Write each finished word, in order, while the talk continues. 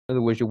In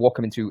other words, you walk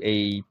them into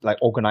a like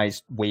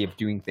organized way of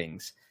doing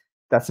things.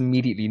 That's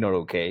immediately not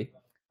okay.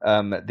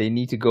 They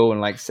need to go and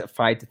like set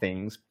fire to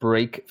things,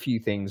 break a few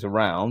things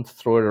around,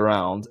 throw it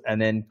around, and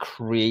then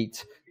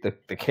create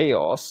the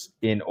chaos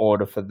in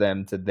order for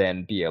them to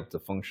then be able to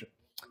function.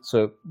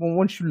 So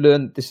once you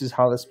learn this is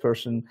how this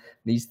person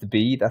needs to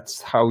be,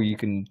 that's how you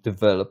can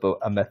develop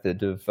a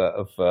method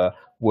of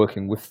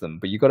working with them.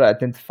 But you got to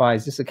identify: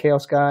 is this a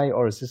chaos guy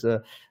or is this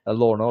a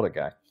law and order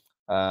guy?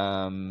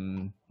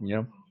 You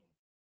know.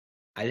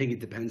 I think it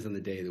depends on the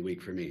day of the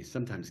week for me.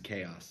 Sometimes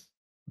chaos.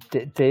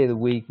 Day of the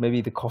week,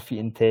 maybe the coffee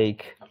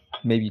intake,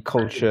 maybe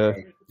culture.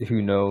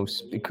 Who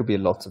knows? It could be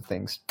lots of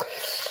things.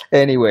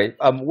 Anyway,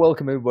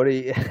 welcome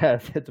everybody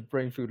to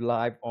Brainfood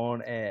Live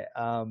on air.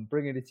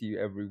 Bringing it to you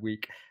every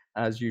week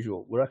as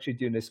usual. We're actually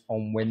doing this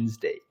on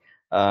Wednesday,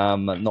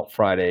 not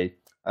Friday,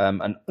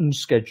 and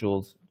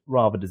unscheduled,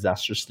 rather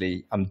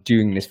disastrously. I'm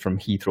doing this from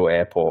Heathrow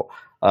Airport,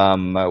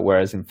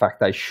 whereas in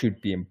fact I should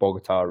be in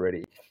Bogota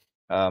already.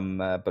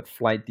 But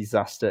flight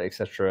disaster,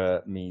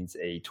 etc., means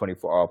a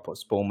 24-hour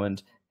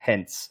postponement.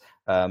 Hence,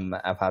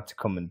 I've had to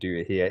come and do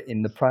it here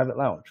in the private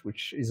lounge,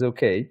 which is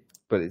okay,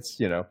 but it's,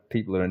 you know,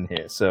 people are in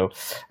here. So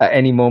at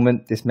any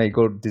moment, this may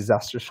go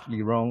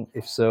disastrously wrong.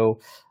 If so,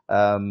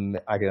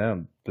 I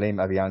can blame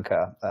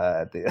Avianca,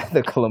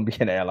 the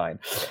Colombian airline.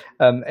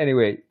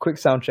 Anyway, quick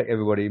sound check,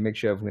 everybody. Make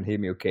sure everyone can hear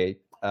me okay.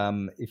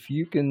 If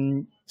you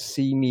can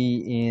see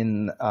me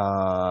in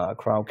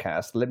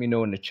Crowdcast, let me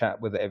know in the chat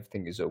whether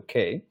everything is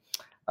okay.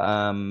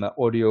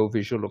 Audio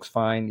visual looks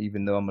fine,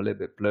 even though I'm a little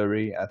bit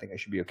blurry. I think I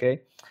should be okay.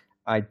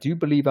 I do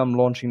believe I'm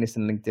launching this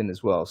in LinkedIn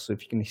as well. So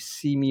if you can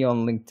see me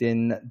on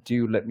LinkedIn,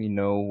 do let me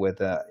know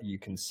whether you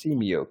can see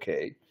me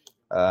okay.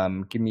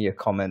 Give me a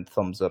comment,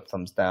 thumbs up,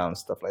 thumbs down,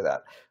 stuff like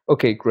that.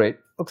 Okay, great.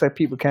 Looks like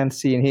people can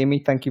see and hear me.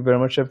 Thank you very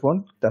much,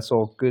 everyone. That's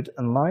all good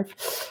and live.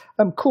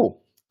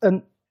 Cool.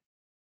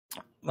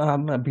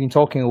 I've been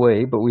talking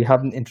away, but we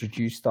haven't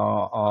introduced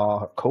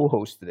our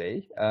co-host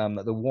today,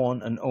 the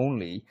one and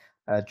only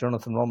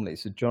Jonathan Romley.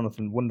 So,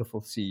 Jonathan, wonderful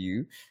to see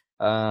you.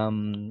 I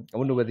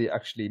wonder whether it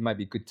actually might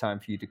be a good time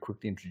for you to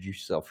quickly introduce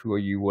yourself. Who are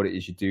you? What it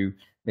is you do?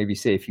 Maybe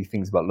say a few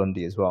things about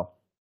Lundy as well.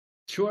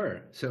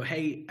 Sure. So,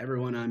 hey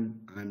everyone,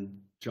 I'm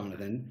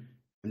Jonathan.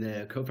 I'm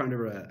the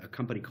co-founder of a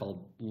company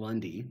called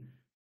Lundy.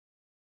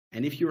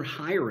 And if you're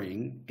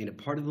hiring in a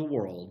part of the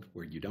world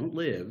where you don't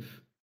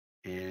live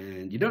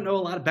and you don't know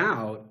a lot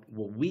about,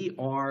 well, we're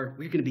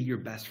going to be your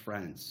best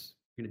friends.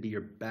 We're going to be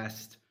your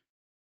best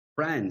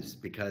friends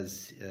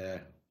because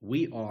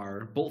we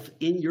are both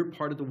in your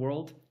part of the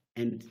world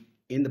and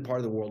in the part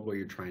of the world where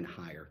you're trying to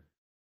hire.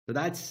 So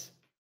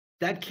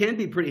that can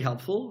be pretty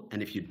helpful.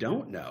 And if you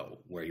don't know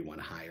where you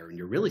want to hire and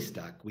you're really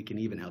stuck, we can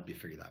even help you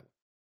figure that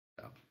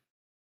out.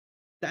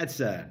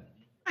 So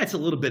that's a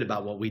little bit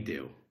about what we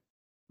do.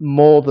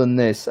 More than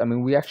this, I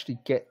mean, we actually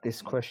get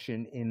this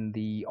question in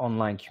the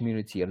online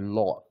community a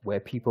lot, where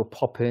people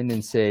pop in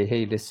and say,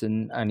 hey,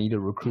 listen, I need a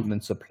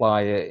recruitment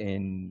supplier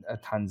in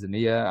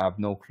Tanzania. I have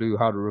no clue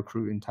how to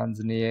recruit in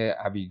Tanzania.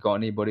 Have you got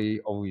anybody?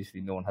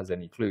 Obviously, no one has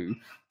any clue.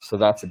 So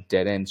that's a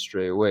dead end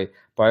straight away.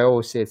 But I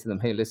always say to them,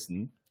 hey,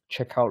 listen,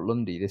 check out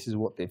Lundy. This is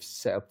what they've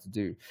set up to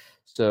do.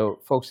 So,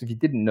 folks, if you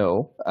didn't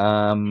know,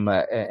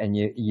 and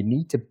you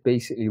need to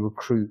basically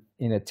recruit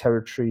in a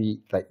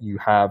territory that you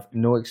have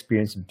no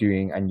experience of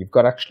doing, and you've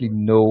got actually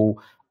no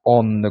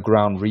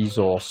on-the-ground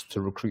resource to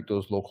recruit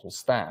those local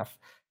staff,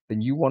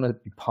 then you want to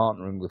be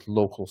partnering with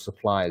local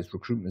suppliers,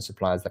 recruitment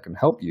suppliers that can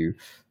help you.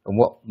 And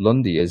what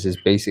Lundy is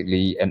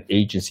basically an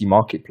agency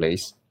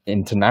marketplace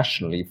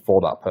internationally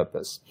for that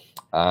purpose.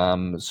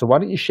 So why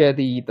don't you share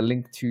the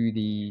link to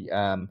the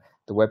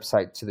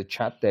website to the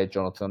chat there,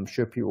 Jonathan? I'm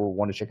sure people will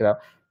want to check it out.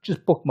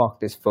 Just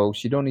bookmark this,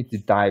 folks. You don't need to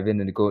dive in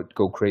and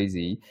go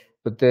crazy,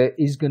 but there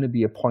is going to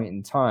be a point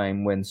in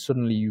time when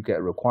suddenly you get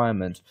a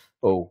requirement.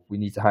 Oh, we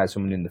need to hire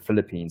someone in the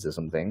Philippines or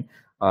something.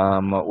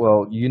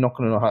 Well, you're not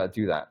going to know how to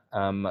do that.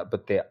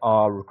 But there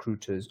are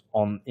recruiters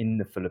in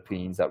the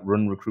Philippines that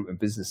run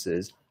recruitment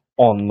businesses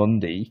on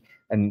Lundy,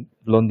 and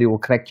Lundy will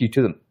connect you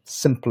to them.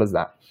 Simple as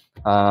that.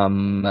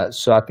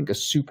 So I think a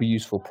super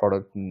useful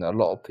product, and a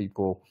lot of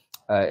people.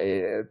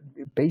 It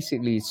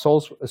basically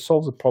solves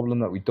a problem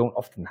that we don't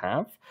often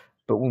have,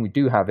 but when we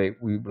do have it,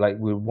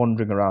 we're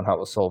wandering around how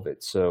to solve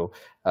it. So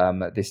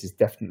this is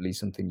definitely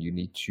something you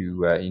need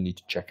to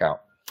check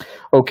out.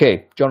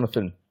 Okay,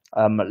 Jonathan,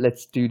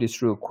 let's do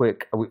this real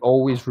quick. We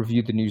always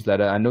review the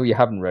newsletter. I know you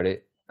haven't read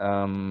it.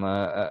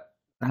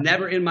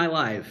 Never in my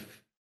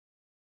life.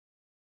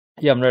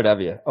 You haven't read it,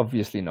 have you?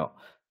 Obviously not.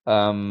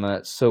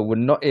 So we're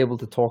not able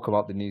to talk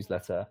about the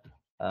newsletter.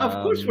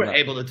 Of course, we're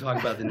able to talk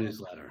about the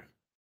newsletter.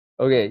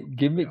 Okay,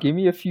 give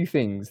me a few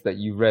things that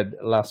you read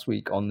last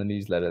week on the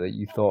newsletter that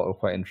you thought were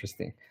quite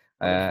interesting.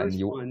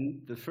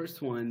 The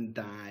first one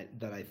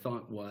that I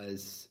thought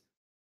was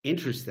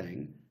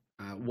interesting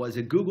was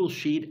a Google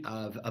sheet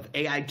of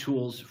AI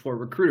tools for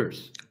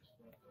recruiters.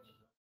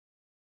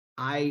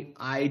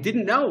 I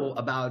didn't know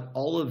about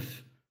all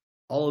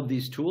of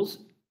these tools.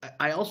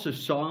 I also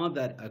saw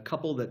that a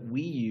couple that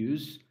we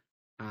use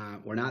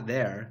We're not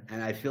there,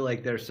 and I feel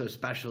like they're so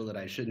special that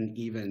I shouldn't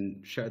even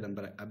share them,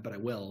 but I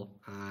will.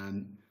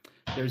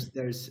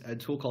 There's a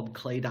tool called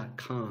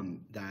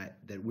clay.com that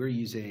we're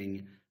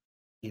using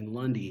in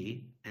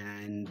Lundy,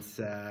 and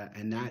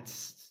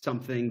that's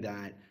something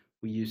that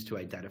we use to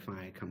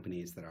identify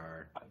companies that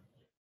are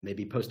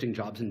maybe posting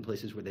jobs in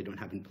places where they don't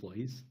have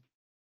employees,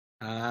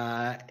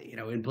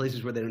 in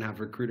places where they don't have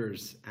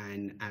recruiters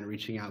and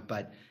reaching out.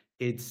 But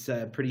it's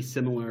pretty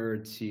similar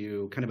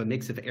to kind of a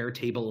mix of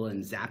Airtable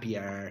and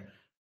Zapier,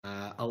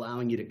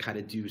 allowing you to kind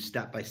of do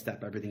step by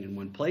step everything in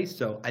one place.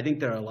 So I think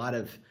there are a lot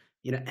of,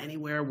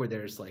 anywhere where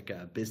there's like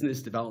a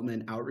business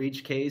development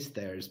outreach case,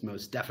 there's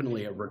most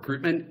definitely a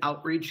recruitment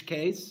outreach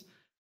case.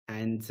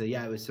 And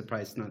yeah, I was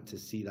surprised not to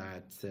see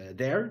that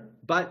there.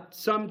 But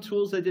some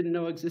tools I didn't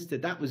know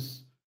existed. That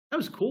was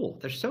cool.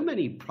 There's so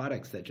many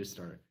products that just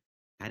are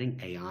adding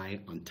AI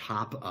on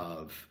top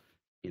of,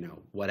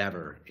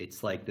 whatever.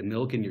 It's like the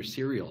milk in your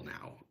cereal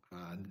now.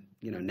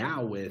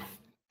 Now with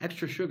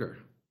extra sugar.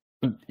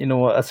 You know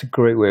what? That's a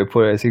great way to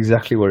put it. It's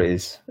exactly what it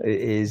is. It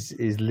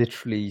is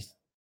literally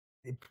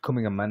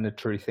becoming a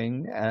mandatory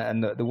thing.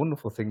 And the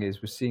wonderful thing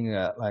is we're seeing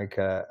a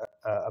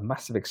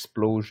massive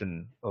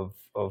explosion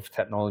of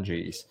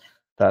technologies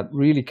that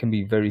really can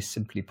be very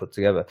simply put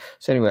together.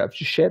 So anyway, I've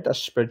just shared that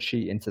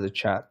spreadsheet into the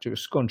chat.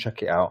 Just go and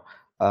check it out.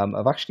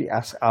 I've actually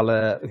asked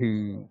Ala,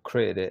 who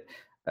created it,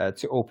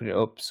 to open it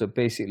up. So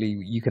basically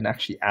you can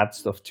actually add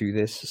stuff to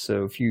this.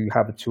 So if you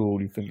have a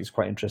tool you think is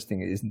quite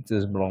interesting, it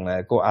doesn't belong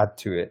there, go add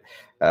to it.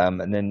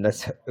 And then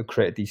let's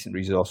create a decent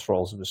resource for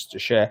all of us to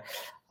share.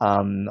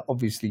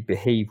 Obviously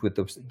behave with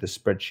the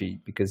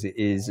spreadsheet, because it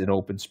is an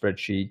open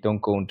spreadsheet.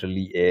 Don't go and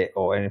delete it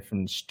or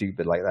anything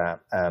stupid like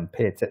that.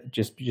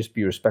 Just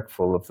be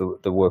respectful of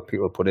the work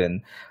people put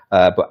in,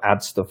 but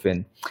add stuff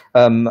in.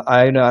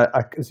 I know,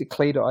 is it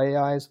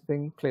clay.ai or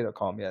something?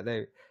 Clay.com. Yeah,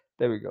 there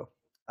we go.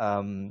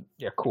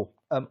 Yeah, cool.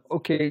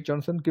 Okay,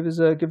 Jonathan, give us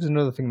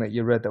another thing that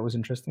you read that was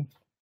interesting.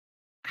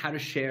 How to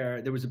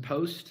share. There was a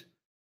post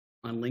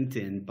on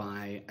LinkedIn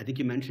by, I think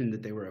you mentioned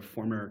that they were a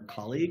former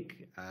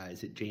colleague.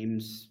 Is it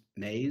James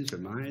Mays or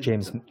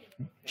Mize?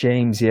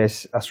 James,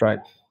 yes, that's right.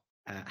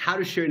 How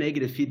to share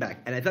negative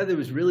feedback. And I thought that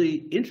was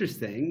really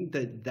interesting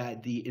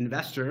that the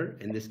investor,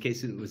 in this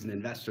case it was an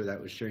investor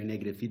that was sharing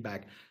negative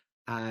feedback,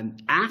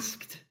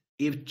 asked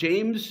if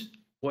James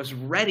was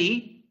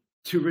ready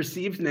to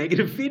receive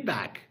negative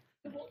feedback.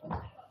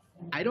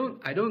 I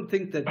don't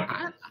think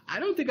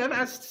I've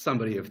asked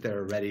somebody if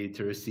they're ready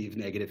to receive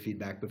negative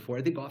feedback before.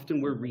 I think often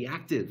we're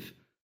reactive,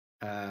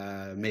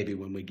 maybe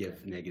when we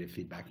give negative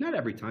feedback. Not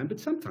every time, but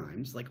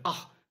sometimes. Like,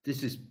 oh,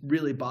 this is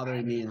really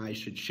bothering me, and I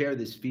should share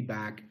this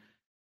feedback,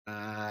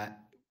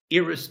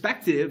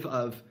 irrespective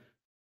of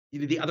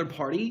the other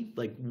party,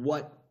 like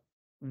what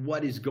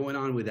is going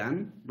on with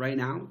them right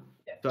now.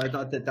 Yeah. So I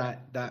thought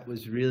that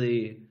was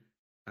really.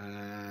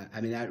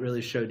 That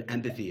really showed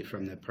empathy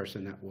from the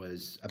person that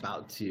was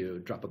about to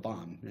drop a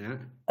bomb. Yeah.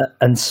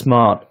 And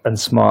smart,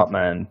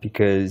 man,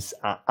 because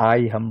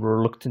I am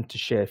reluctant to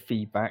share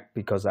feedback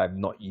because I've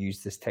not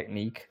used this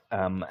technique,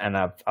 and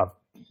I've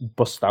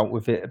bust out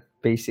with it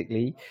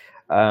basically,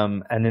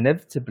 and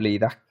inevitably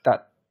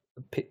that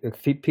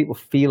people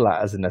feel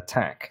that as an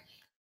attack.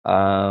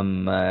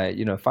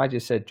 If I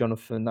just said,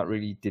 Jonathan, that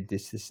really did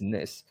this, and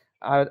this,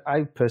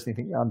 I personally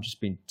think I'm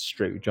just being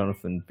straight with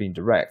Jonathan, being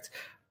direct.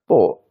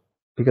 But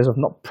because I've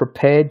not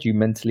prepared you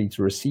mentally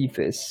to receive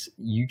this,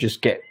 you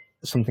just get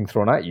something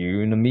thrown at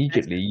you, and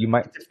immediately you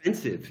might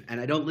defensive,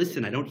 and I don't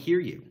listen. I don't hear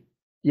you.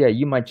 Yeah,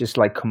 you might just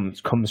like come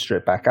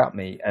straight back at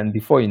me, and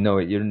before you know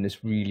it, you're in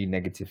this really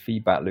negative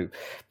feedback loop.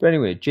 But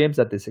anyway, James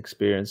had this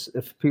experience.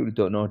 If people who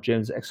don't know,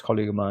 James is an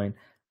ex-colleague of mine.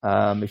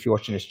 If you're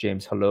watching this,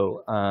 James,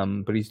 hello.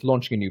 But he's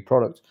launching a new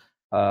product.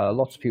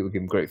 Lots of people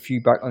give him great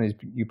feedback on his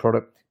new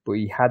product, but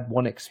he had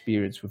one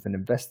experience with an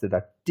investor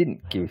that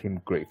didn't give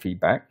him great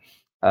feedback.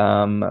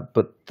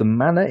 But the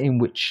manner in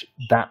which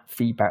that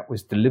feedback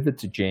was delivered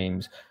to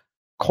James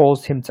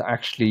caused him to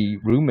actually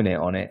ruminate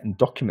on it and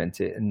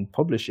document it and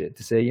publish it,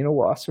 to say, you know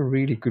what, that's a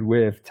really good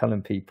way of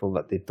telling people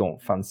that they don't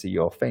fancy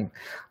your thing.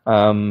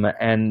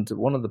 And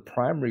one of the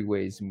primary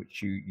ways in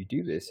which you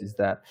do this is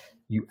that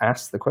you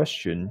ask the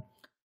question,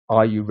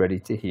 are you ready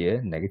to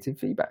hear negative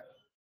feedback?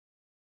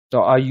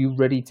 So are you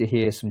ready to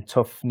hear some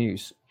tough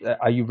news?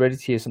 Are you ready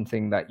to hear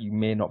something that you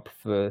may not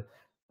prefer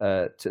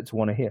to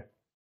want to hear?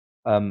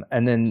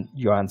 And then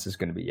your answer is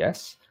going to be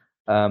yes.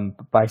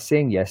 But by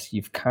saying yes,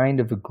 you've kind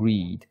of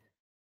agreed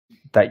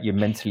that you're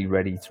mentally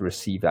ready to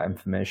receive that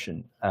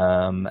information.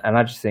 And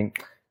I just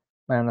think,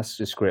 man, that's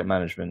just great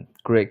management,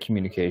 great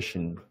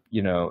communication.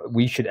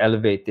 We should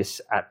elevate this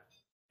at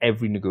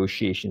every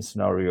negotiation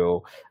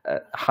scenario,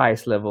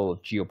 highest level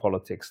of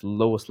geopolitics,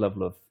 lowest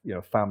level of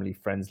family,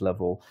 friends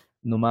level.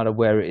 No matter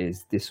where it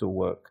is, this will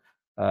work.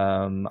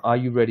 Are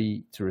you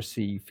ready to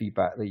receive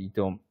feedback that you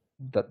don't?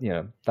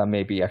 That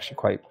may be actually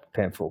quite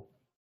painful,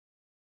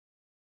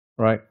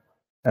 right?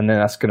 And then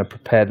that's going to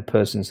prepare the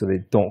person so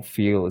they don't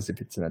feel as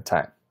if it's an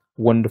attack.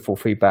 Wonderful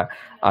feedback.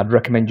 I'd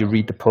recommend you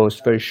read the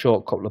post, very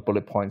short, couple of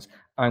bullet points.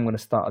 I'm going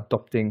to start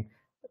adopting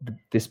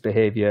this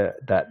behavior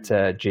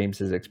that James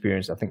has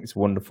experienced. I think it's a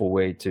wonderful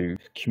way to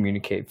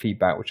communicate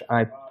feedback, which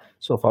I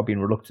so far been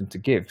reluctant to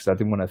give because I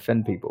didn't want to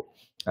offend people.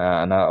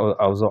 And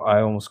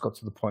I almost got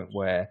to the point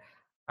where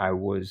I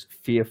was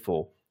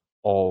fearful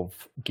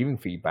of giving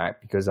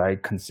feedback because I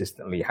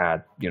consistently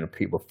had,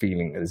 people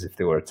feeling as if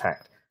they were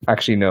attacked.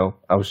 Actually, no,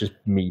 I was just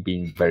me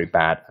being very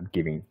bad at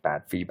giving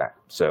bad feedback.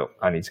 So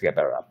I need to get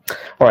better at it.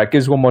 All right,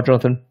 give us one more,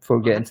 Jonathan, before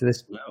we get into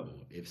this. No,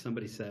 if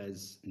somebody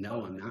says,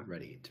 no, I'm not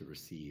ready to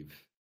receive.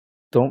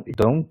 Don't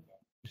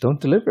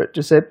deliver it.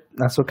 Just say,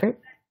 that's okay.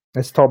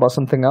 Let's talk about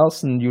something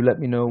else and you let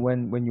me know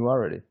when you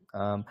are ready.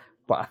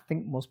 But I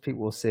think most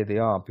people will say they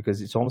are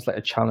because it's almost like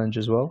a challenge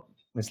as well.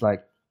 It's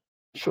like,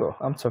 sure,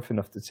 I'm tough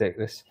enough to take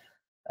this.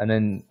 And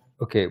then,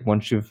 okay,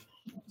 once you've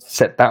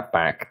set that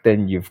back,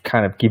 then you've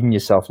kind of given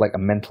yourself like a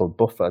mental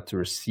buffer to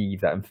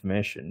receive that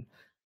information.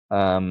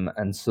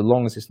 And so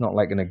long as it's not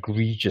like an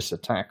egregious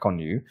attack on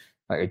you,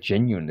 like a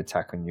genuine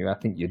attack on you, I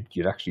think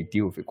you'd actually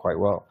deal with it quite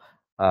well.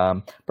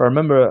 But I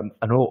remember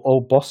an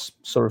old boss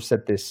sort of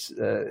said this.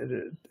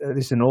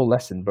 This is an old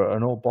lesson, but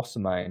an old boss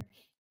of mine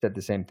said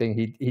the same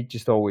thing. He'd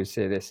just always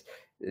say this: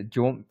 "Do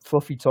you want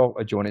fluffy talk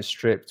or do you want it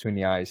straight between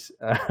the eyes?"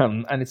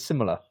 And it's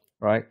similar,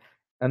 right?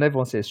 And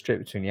everyone says straight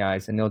between the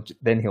eyes, and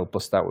he'll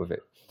bust out with it.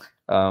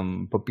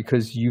 But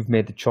because you've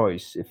made the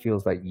choice, it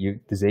feels like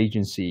there's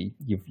agency.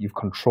 You've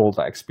controlled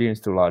that experience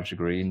to a large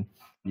degree, and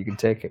you can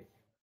take it.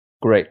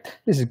 Great.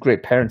 This is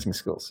great parenting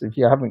skills. If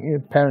you're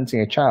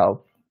parenting a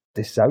child,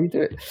 this is how you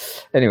do it.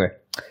 Anyway,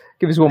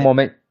 give us one more,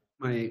 mate.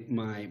 My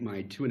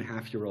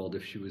 2.5-year-old,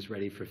 if she was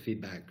ready for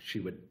feedback, she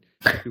would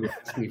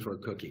ask me for a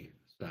cookie.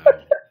 So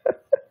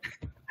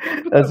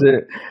that's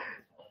it.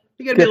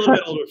 You gotta be a little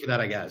bit older for that,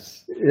 I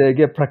guess. Yeah,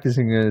 get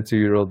practicing a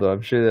 2-year-old though.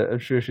 I'm sure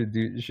she'll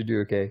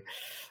do okay.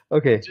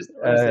 Okay. Just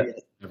say yes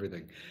to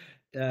everything.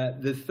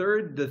 The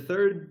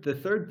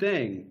third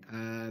thing,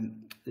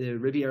 the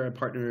Riviera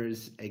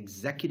Partners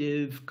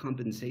executive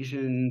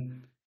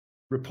compensation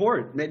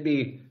report made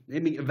me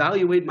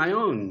evaluate my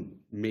own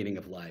meaning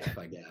of life,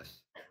 I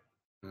guess.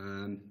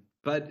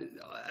 But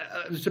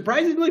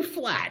surprisingly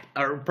flat,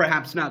 or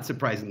perhaps not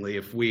surprisingly,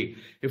 if we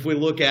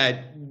look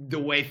at the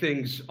way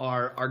things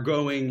are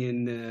going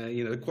in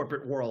the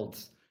corporate world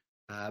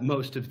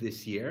most of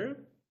this year.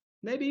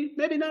 Maybe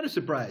not a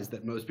surprise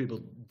that most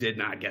people did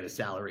not get a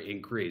salary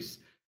increase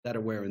that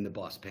are wearing the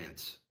boss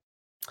pants.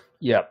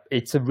 Yeah,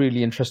 it's a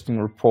really interesting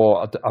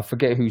report. I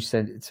forget who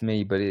sent it to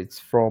me, but it's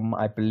from,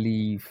 I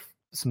believe,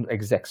 some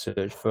exec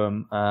search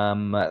firm.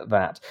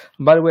 That.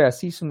 And by the way, I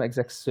see some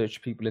exec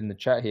search people in the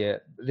chat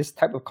here. This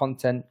type of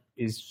content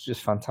is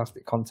just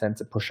fantastic content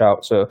to push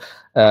out. So,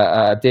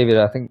 David,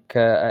 I think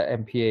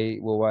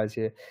MPA Worldwide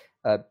here.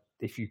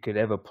 If you could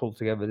ever pull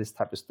together this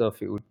type of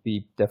stuff, it would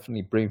be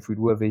definitely Brainfood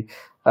worthy.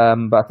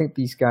 But I think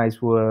these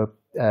guys were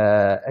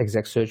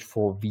exec search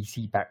for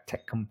VC-backed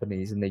tech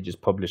companies, and they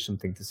just published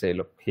something to say,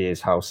 look,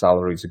 here's how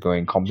salaries are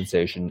going,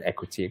 compensation,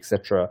 equity,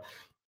 etc.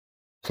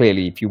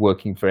 Clearly, if you're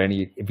working for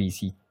any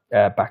VC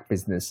backed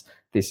business,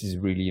 this is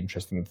really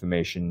interesting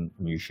information,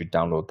 and you should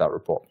download that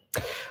report.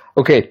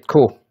 Okay,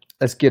 cool.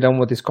 Let's get on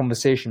with this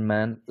conversation,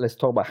 man. Let's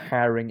talk about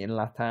hiring in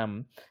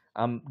LATAM.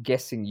 I'm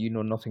guessing you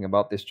know nothing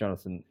about this,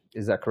 Jonathan.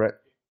 Is that correct?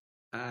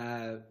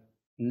 That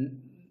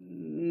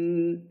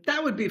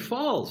would be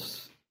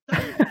false.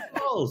 That would be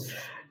false.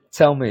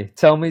 Tell me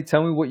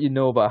what you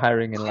know about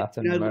hiring in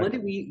Latin America.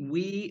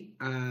 We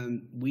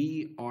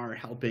are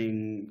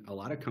helping a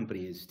lot of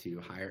companies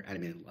to hire. I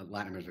mean,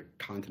 Latin America is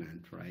a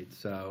continent, right?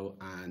 So,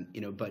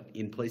 but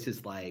in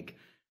places like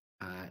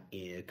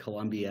in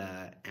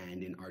Colombia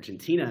and in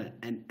Argentina,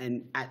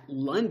 and at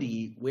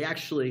Lundy, we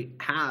actually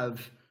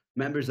have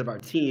members of our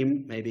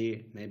team.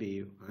 Maybe I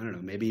don't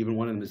know. Maybe even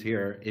one of them is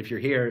here. If you're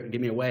here, give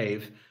me a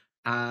wave.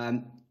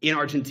 In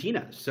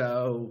Argentina,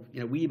 so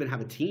we even have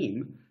a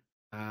team.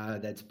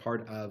 That's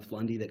part of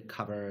Lundy that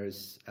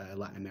covers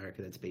Latin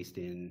America, that's based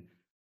in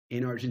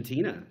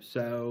Argentina.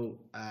 So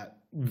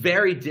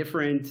very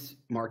different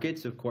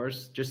markets, of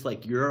course. Just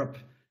like Europe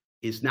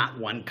is not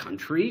one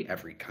country,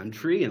 every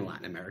country in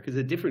Latin America is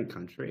a different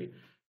country.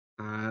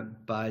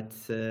 But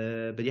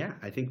yeah,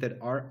 I think that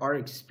our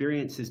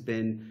experience has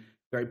been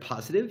very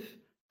positive.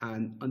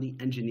 On the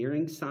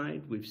engineering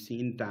side, we've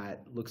seen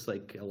that looks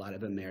like a lot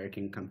of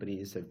American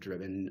companies have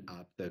driven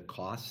up the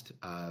cost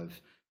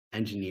of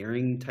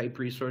engineering type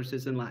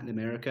resources in Latin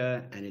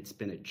America, and it's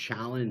been a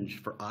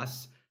challenge for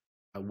us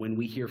when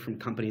we hear from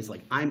companies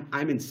like I'm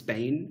in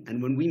Spain,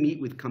 and when we meet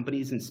with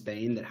companies in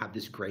Spain that have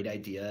this great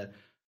idea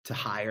to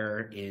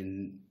hire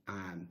in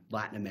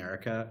Latin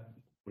America,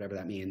 whatever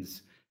that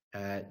means,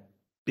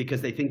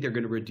 because they think they're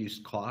going to reduce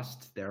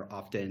costs, they're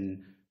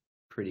often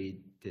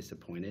pretty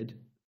disappointed.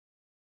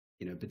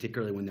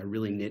 Particularly when they're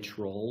really niche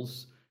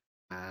roles,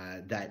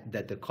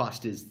 that the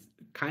cost is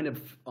kind of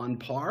on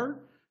par.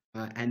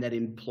 And that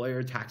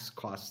employer tax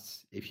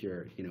costs, if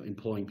you're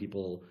employing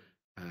people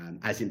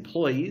as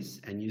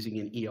employees and using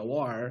an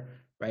EOR,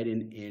 right,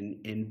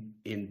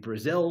 in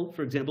Brazil,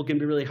 for example, can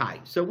be really high.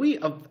 So we,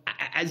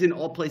 as in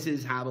all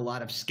places, have a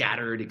lot of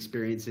scattered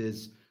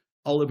experiences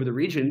all over the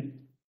region.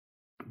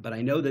 but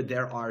I know that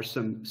there are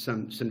some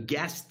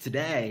guests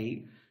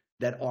today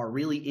that are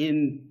really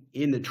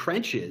in the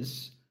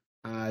trenches,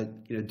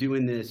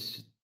 doing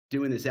this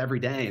every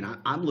day, and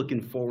I'm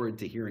looking forward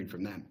to hearing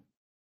from them.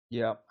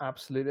 Yeah,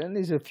 absolutely. And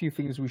there's a few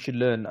things we should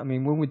learn. I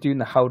mean, when we're doing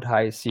the How to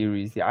Hire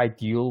series, the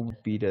ideal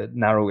would be to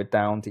narrow it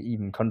down to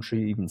even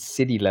country, even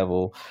city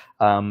level,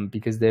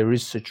 because there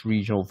is such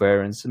regional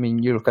variance. I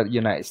mean, you look at the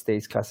United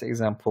States, classic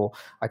example.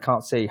 I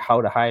can't say how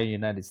to hire in the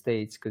United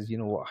States because you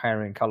know what,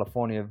 hiring in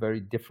California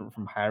very different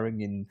from hiring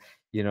in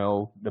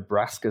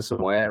Nebraska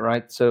somewhere,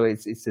 right? So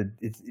it's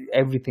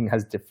everything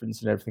has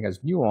difference and everything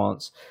has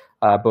nuance.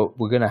 But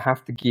we're going to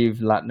have to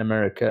give Latin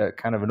America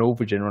kind of an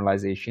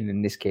overgeneralization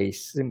in this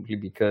case, simply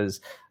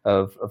because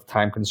of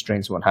time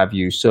constraints and what have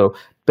you. So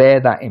bear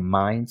that in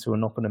mind. So we're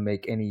not going to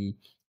make any,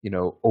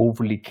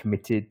 overly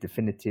committed,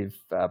 definitive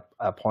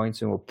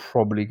points, and we're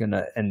probably going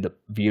to end up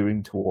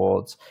veering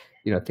towards,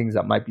 things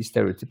that might be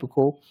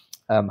stereotypical.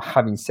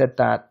 Having said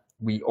that,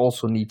 we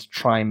also need to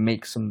try and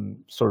make some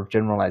sort of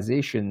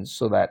generalizations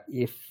so that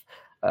if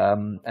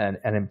an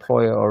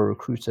employer or a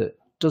recruiter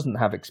doesn't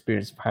have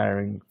experience of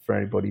hiring for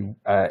anybody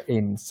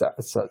in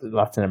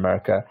Latin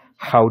America,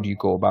 how do you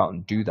go about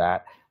and do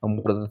that? And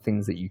what are the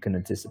things that you can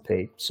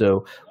anticipate?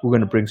 So we're going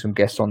to bring some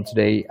guests on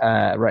today,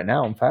 right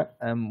now, in fact,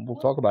 and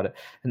we'll talk about it.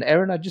 And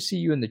Erin, I just see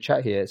you in the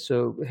chat here.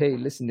 So, hey,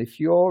 listen, if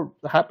you're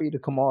happy to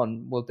come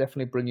on, we'll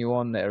definitely bring you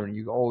on there. And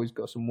you've always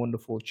got some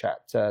wonderful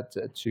chat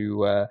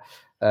to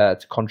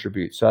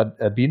contribute. So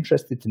I'd be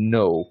interested to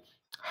know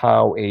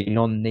how a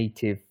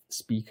non-native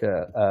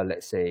speaker,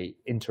 let's say,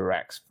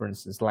 interacts. For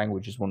instance,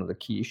 language is one of the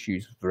key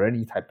issues for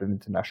any type of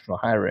international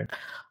hiring.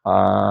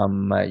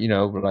 Can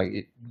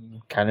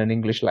an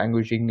English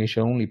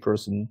only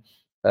person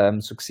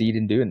succeed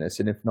in doing this?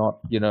 And if not,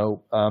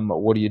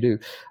 what do you do?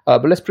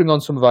 But let's bring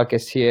on some of our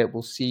guests here.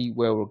 We'll see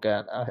where we'll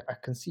get. I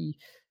can see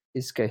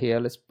Iska here.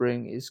 Let's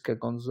bring Iska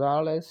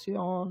Gonzalez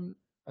on.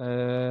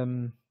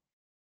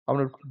 I'm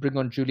going to bring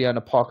on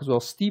Juliana Park as well.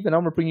 Stephen,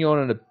 I'm going to bring you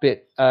on in a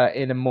bit,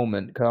 in a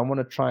moment, because I want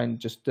to try and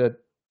just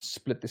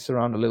split this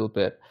around a little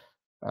bit.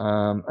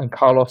 And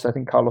Carlos, I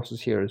think Carlos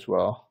is here as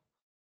well.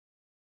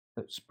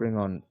 Let's bring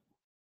on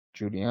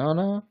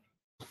Juliana.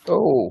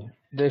 Oh,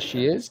 there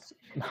she is.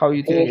 How are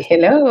you doing?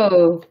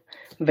 Hello.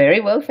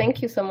 Very well.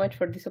 Thank you so much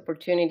for this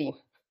opportunity.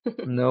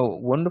 No,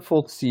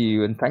 wonderful to see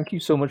you, and thank you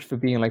so much for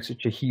being like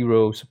such a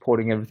hero,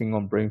 supporting everything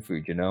on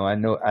Brainfood. I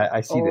know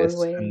I see Always.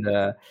 this,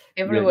 and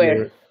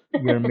everywhere.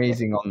 You're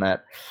amazing on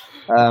that.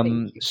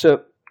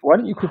 So why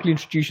don't you quickly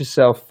introduce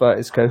yourself,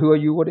 Iska? Who are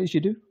you? What is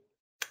you do?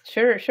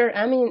 Sure.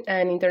 I'm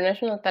an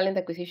international talent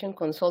acquisition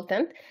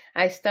consultant.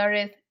 I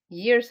started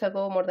years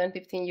ago, more than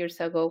 15 years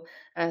ago,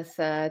 as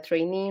a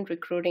trainee in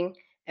recruiting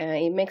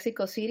in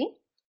Mexico City.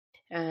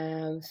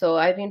 So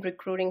I've been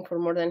recruiting for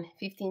more than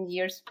 15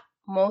 years,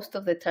 most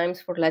of the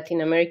times for Latin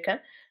America,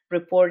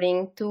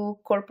 reporting to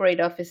corporate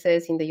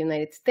offices in the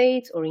United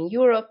States or in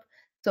Europe.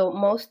 So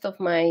most of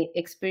my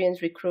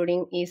experience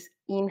recruiting is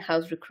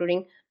in-house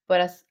recruiting,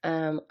 but as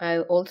I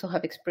also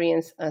have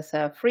experience as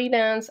a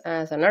freelance,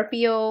 as an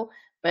RPO,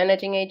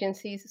 managing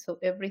agencies, so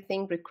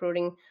everything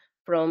recruiting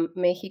from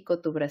Mexico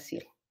to Brazil.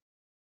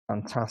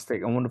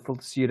 Fantastic and wonderful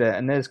to see you there.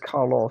 And there's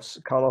Carlos.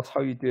 Carlos, how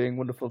are you doing?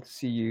 Wonderful to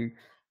see you.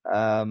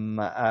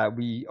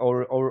 We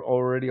are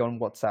already on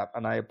WhatsApp,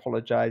 and I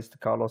apologize to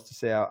Carlos to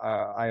say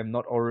I am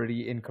not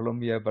already in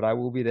Colombia, but I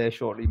will be there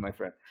shortly, my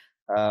friend.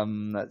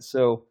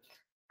 So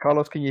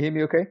Carlos, can you hear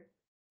me okay?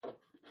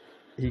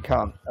 He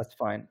can't. That's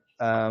fine.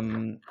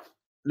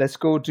 Let's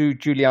go to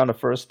Juliana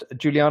first.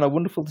 Juliana,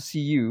 wonderful to see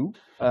you.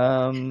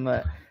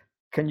 Can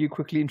you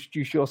quickly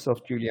introduce yourself,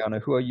 Juliana?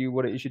 Who are you?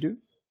 What it is you do?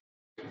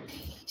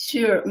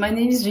 Sure. My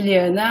name is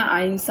Juliana.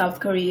 I'm South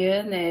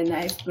Korean, and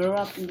I grew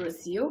up in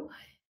Brazil.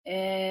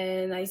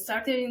 And I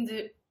started in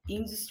the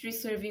industry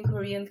serving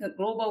Korean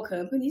global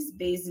companies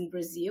based in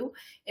Brazil,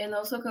 and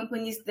also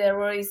companies that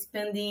were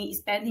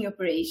expanding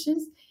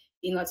operations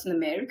in Latin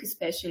America,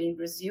 especially in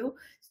Brazil.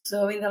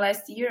 So in the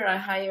last year, I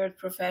hired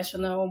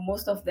professionals,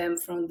 most of them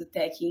from the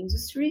tech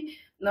industry,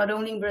 not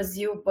only in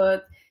Brazil,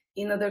 but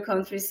in other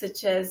countries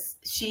such as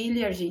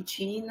Chile,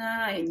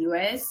 Argentina, and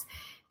US.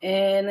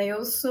 And I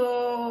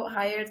also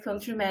hired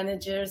country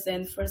managers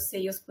and first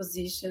sales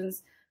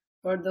positions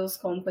for those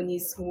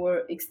companies who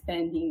were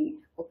expanding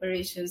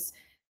operations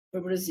for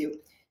Brazil.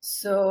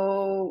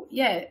 So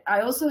yeah,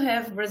 I also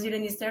have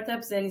Brazilian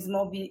startups and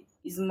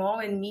small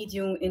and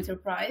medium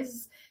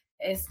enterprises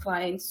as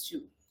clients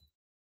too.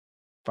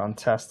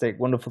 Fantastic.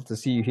 Wonderful to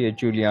see you here,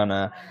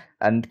 Juliana.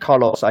 And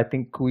Carlos, I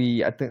don't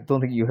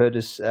think you heard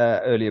us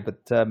earlier,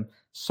 but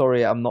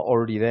sorry, I'm not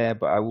already there,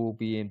 but I will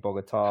be in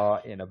Bogota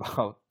in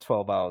about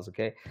 12 hours,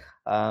 okay?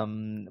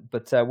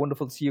 But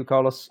wonderful to see you,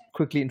 Carlos.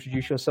 Quickly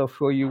introduce yourself.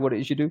 Who are you? What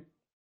it is you do?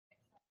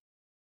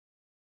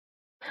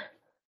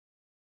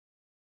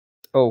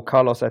 Oh,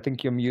 Carlos, I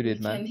think you're muted,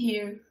 man. I can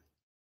hear.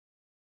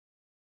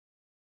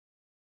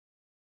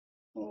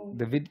 Oh.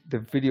 The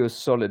video is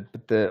solid,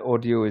 but the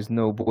audio is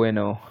no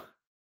bueno.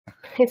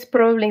 It's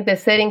probably the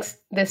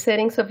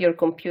settings of your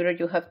computer.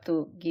 You have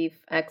to give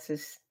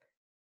access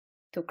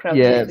to crowd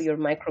to your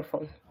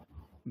microphone.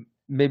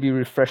 maybe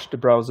refresh the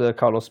browser,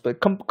 Carlos.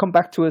 But come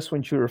back to us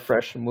once you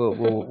refresh, and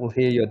we'll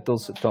hear your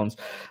dulcet tones.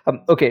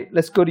 Okay,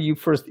 let's go to you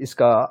first,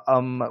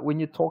 Iska. When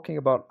you're talking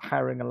about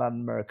hiring in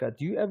Latin America,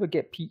 do you ever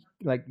get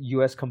like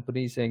U.S.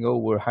 companies saying, "Oh,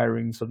 we're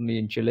hiring suddenly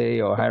in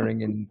Chile or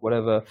hiring in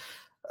whatever"?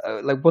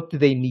 Like, what do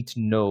they need to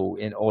know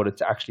in order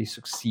to actually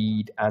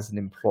succeed as an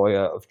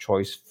employer of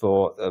choice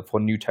for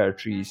new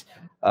territories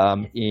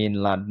in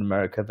Latin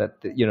America?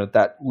 That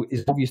that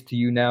is obvious to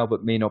you now,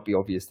 but may not be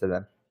obvious to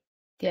them.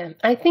 Yeah,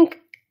 I think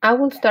I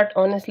will start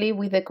honestly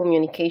with the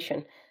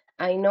communication.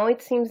 I know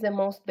it seems the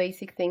most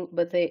basic thing,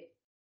 but the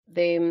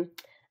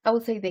I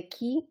would say the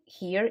key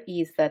here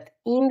is that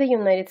in the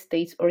United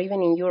States or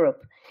even in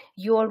Europe,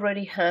 you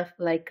already have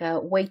like a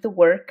way to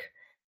work.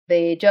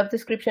 The job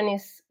description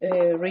is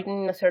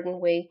written in a certain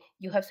way.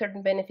 You have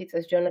certain benefits,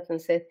 as Jonathan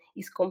said,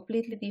 is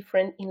completely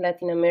different in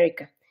Latin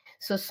America.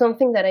 So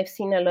something that I've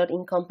seen a lot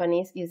in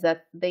companies is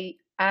that they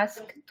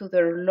ask to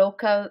their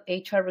local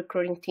HR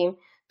recruiting team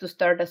to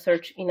start a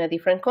search in a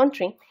different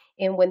country.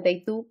 And when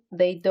they do,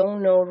 they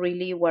don't know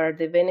really what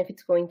the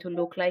benefits going to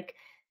look like.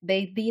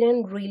 They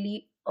didn't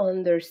really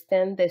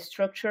understand the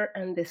structure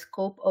and the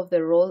scope of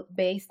the role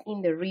based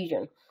in the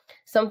region.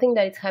 Something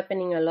that is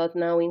happening a lot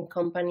now in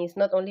companies,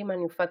 not only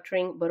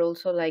manufacturing, but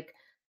also like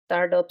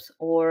startups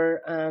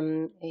or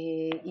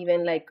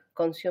even like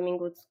consuming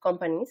goods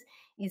companies,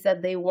 is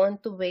that they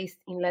want to base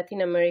in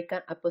Latin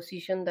America a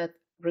position that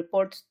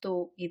reports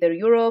to either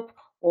Europe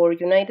or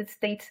United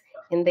States,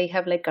 and they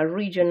have like a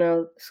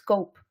regional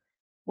scope.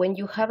 When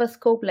you have a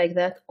scope like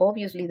that,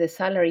 obviously the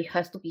salary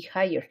has to be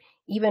higher,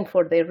 even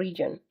for the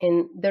region.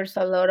 And there's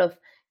a lot of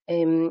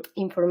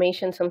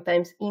information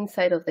sometimes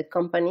inside of the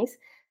companies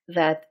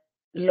that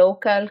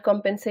local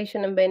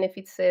compensation and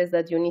benefits says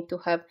that you need to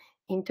have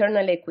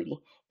internal equity.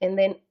 And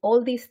then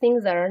all these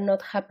things that are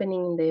not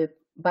happening in the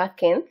back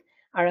end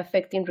are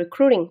affecting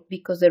recruiting,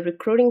 because the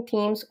recruiting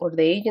teams or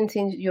the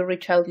agencies you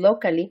reach out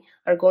locally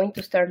are going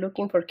to start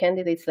looking for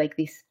candidates like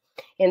this.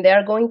 And they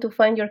are going to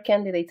find your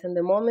candidates. And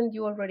the moment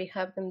you already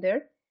have them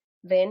there,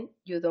 then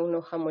you don't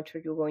know how much are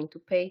you going to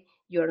pay.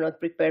 You're not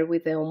prepared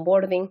with the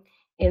onboarding.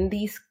 And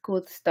this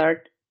could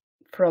start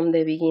from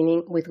the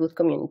beginning with good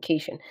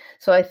communication.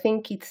 So I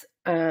think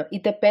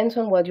it depends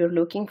on what you're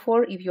looking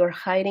for. If you're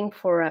hiring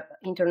for an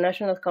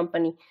international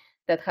company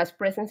that has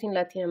presence in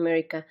Latin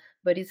America,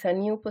 but it's a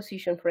new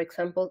position, for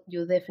example,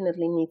 you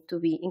definitely need to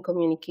be in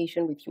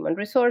communication with human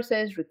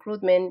resources,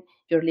 recruitment,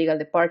 your legal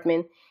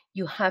department.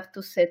 You have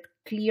to set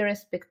clear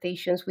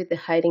expectations with the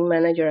hiring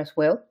manager as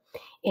well.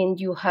 And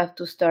you have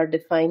to start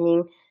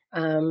defining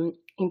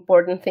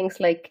important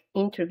things like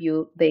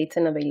interview dates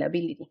and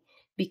availability,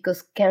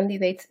 because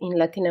candidates in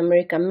Latin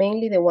America,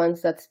 mainly the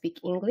ones that speak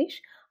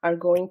English, are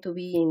going to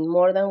be in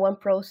more than one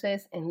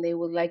process, and they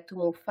would like to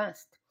move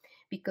fast.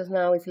 Because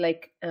now it's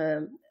like,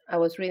 I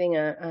was reading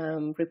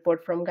a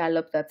report from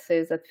Gallup that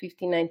says that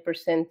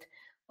 59%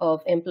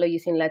 of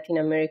employees in Latin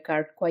America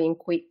are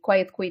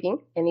quiet quitting,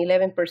 and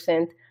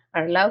 11%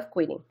 are loud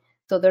quitting.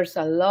 So there's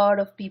a lot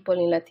of people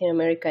in Latin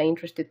America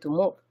interested to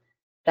move.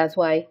 That's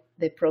why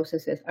the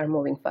processes are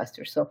moving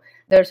faster. So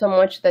there's so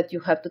much that you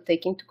have to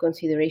take into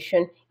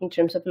consideration in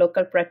terms of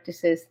local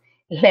practices,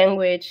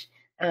 language,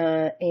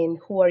 and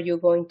who are you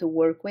going to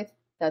work with.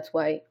 That's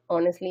why,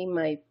 honestly,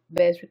 my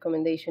best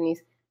recommendation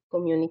is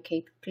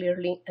communicate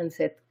clearly and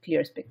set clear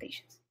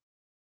expectations.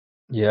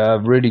 Yeah,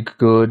 really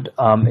good.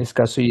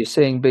 Iska, so you're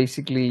saying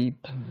basically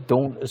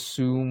don't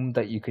assume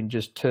that you can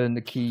just turn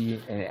the key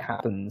and it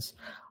happens.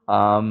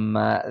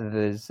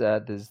 There's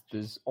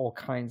all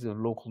kinds of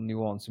local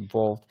nuance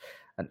involved,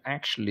 and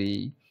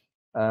actually,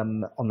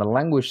 on the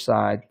language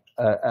side,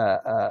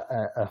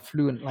 a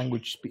fluent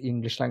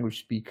English language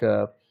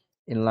speaker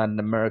in Latin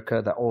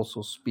America that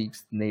also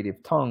speaks the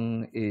native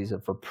tongue is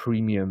of a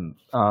premium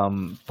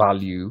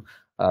value.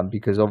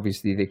 Because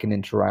obviously they can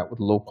interact with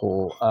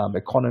local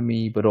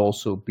economy, but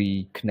also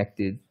be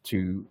connected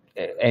to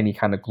any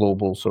kind of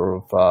global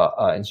sort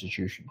of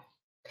institution.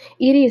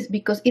 It is,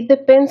 because it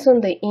depends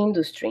on the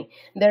industry.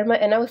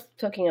 And I was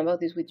talking about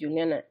this with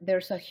Juliana.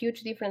 There's a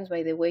huge difference,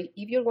 by the way.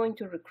 If you're going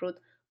to recruit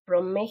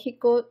from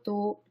Mexico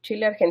to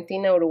Chile,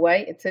 Argentina,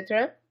 Uruguay,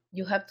 etc.,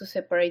 you have to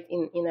separate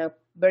in a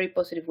very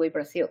positive way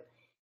Brazil,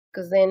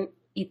 because then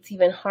it's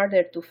even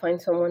harder to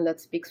find someone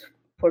that speaks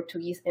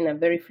Portuguese and a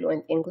very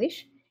fluent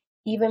English.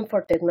 Even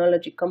for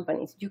technology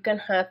companies, you can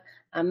have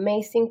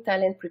amazing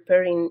talent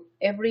preparing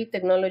every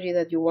technology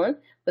that you want,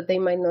 but they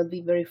might not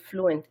be very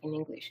fluent in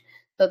English.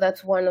 So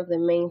that's one of the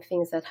main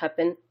things that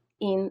happen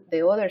in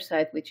the other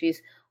side, which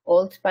is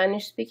all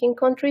Spanish-speaking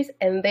countries.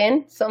 And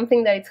then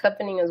something that is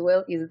happening as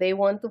well is they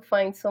want to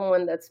find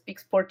someone that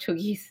speaks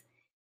Portuguese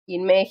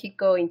in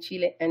Mexico, in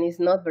Chile, and it's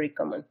not very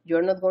common.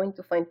 You're not going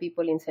to find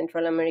people in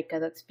Central America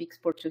that speaks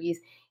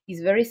Portuguese.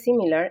 It's very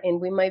similar, and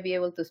we might be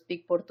able to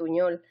speak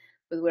Portuñol,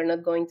 but we're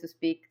not going to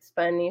speak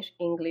Spanish,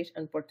 English,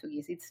 and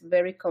Portuguese. It's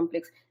very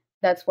complex.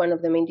 That's one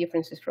of the main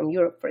differences from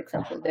Europe, for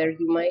example. There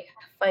you might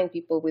find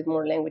people with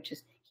more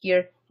languages.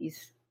 Here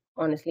is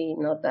honestly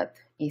not that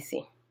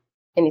easy.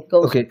 And it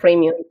goes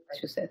premium,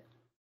 as you said.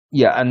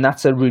 Yeah, and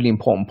that's a really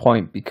important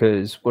point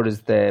because what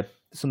is there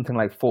something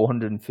like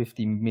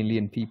 450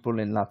 million people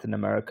in Latin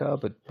America,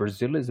 but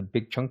Brazil is a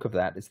big chunk of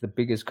that. It's the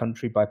biggest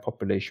country by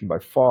population by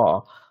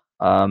far.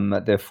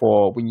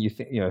 Therefore, when you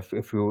think,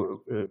 if you're,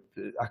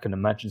 I can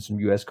imagine some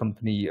US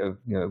company,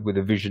 with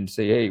a vision to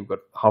say, hey, we've got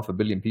 500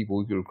 million people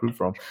we can recruit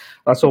from.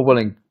 That's all well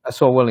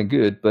and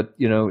good, but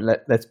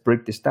let's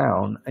break this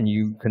down, and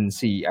you can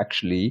see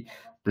actually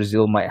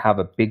Brazil might have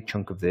a big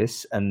chunk of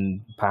this,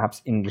 and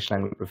perhaps English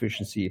language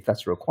proficiency, if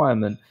that's a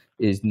requirement,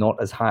 is not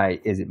as high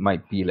as it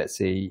might be, let's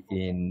say,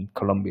 in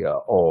Colombia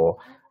or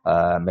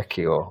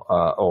Mexico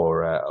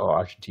or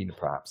Argentina,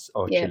 perhaps,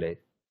 or Yeah. Chile.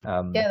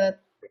 Yeah,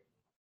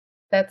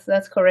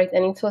 that's correct.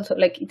 And it's also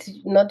like it's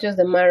not just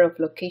a matter of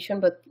location,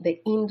 but the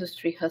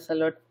industry has a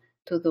lot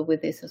to do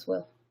with this as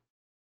well.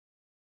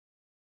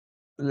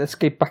 Let's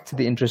get back to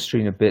the industry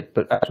in a bit,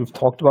 but as we've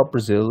talked about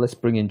Brazil, let's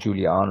bring in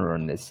Juliana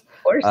on this.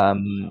 Of course.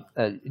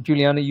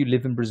 Juliana, you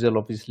live in Brazil,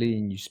 obviously,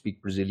 and you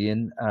speak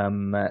Brazilian,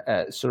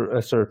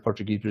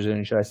 Portuguese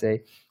Brazilian, should I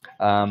say?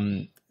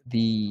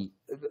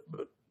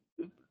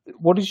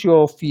 What is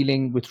your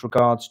feeling with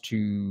regards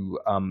to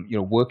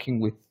working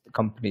with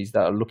companies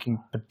that are looking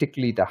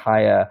particularly to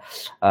hire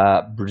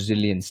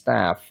Brazilian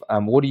staff?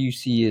 What do you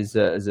see as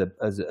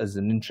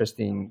an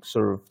interesting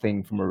sort of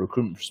thing from a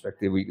recruitment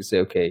perspective, where you can say,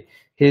 okay,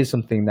 here's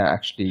something that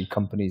actually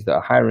companies that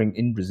are hiring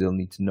in Brazil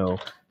need to know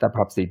that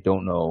perhaps they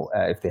don't know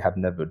if they have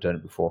never done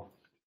it before?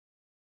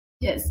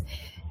 Yes,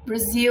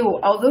 Brazil,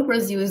 although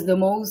Brazil is the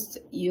most,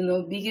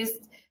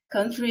 biggest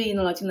country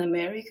in Latin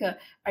America,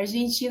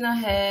 Argentina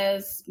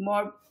has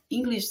more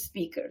English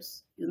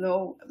speakers.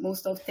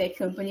 Most of tech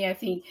company, I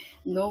think,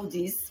 know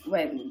this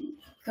when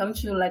come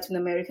to Latin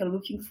America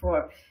looking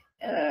for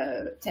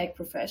tech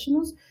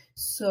professionals.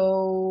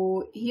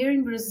 So here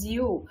in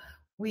Brazil,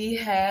 we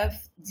have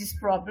this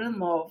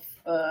problem of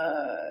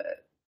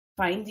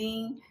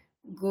finding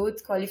good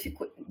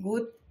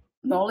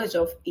knowledge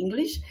of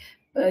English.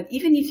 But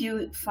even if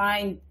you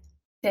find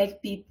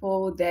tech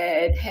people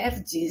that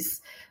have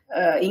these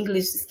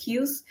English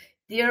skills,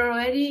 they are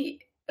already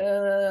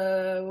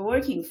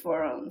working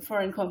for a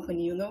foreign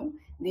company,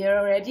 They are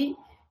already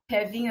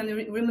having a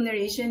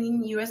remuneration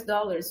in US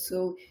dollars.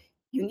 So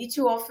you need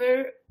to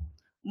offer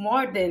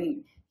more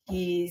than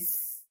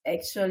his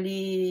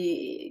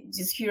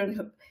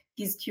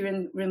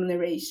current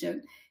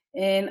remuneration.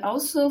 And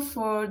also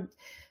for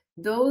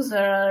those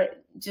that are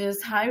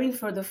just hiring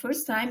for the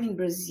first time in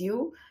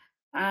Brazil,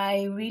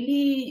 I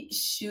really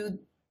should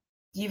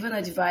give an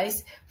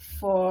advice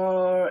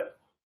for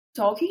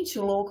talking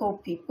to local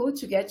people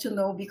to get to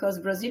know, because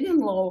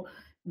Brazilian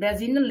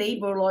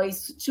labor law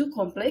is too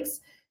complex.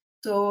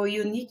 So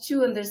you need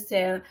to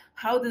understand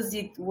how does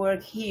it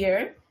work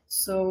here.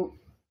 So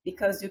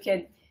because you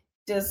can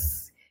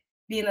just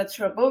be in a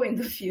trouble in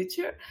the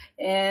future.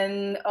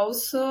 And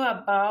also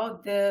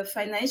about the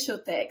financial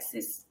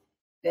taxes.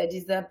 That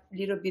is a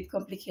little bit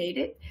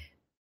complicated.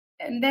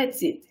 And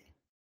that's it.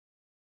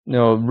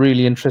 No,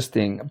 really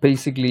interesting.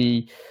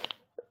 Basically,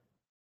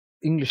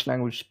 English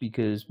language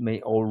speakers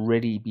may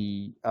already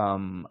be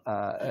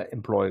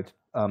employed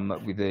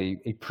with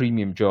a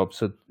premium job.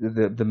 So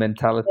the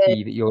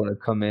mentality that you're going to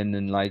come in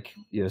and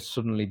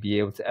suddenly be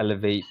able to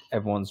elevate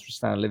everyone's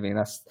standard of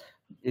living,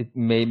 it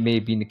may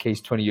have been the case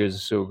 20 years or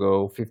so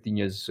ago, 15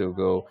 years or so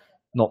ago,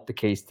 not the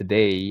case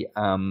today,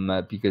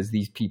 because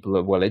these people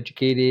are well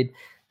educated.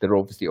 They're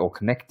obviously all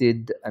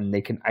connected, and they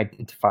can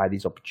identify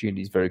these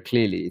opportunities very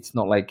clearly. It's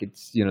not like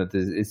it's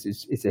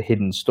a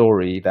hidden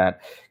story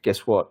that,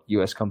 guess what,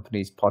 US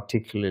companies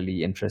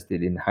particularly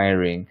interested in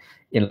hiring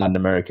in Latin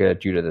America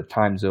due to the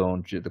time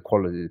zone, due to the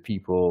quality of the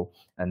people,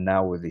 and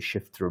now with the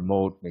shift to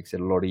remote makes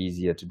it a lot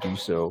easier to do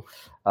so.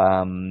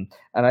 And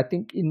I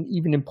think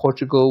even in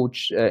Portugal,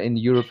 which in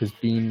Europe has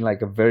been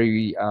like a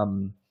very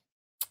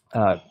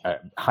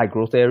high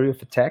growth area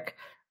for tech.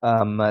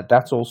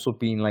 That's also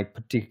been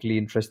particularly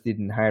interested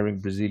in hiring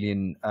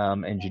Brazilian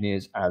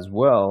engineers as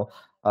well.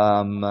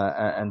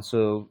 And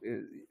so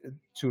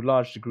to a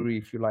large degree,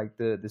 if you like,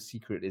 the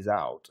secret is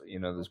out.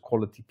 There's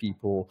quality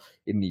people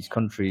in these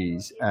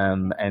countries,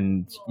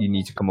 and you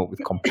need to come up with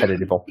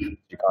competitive options.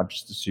 You can't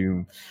just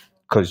assume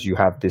because you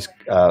have this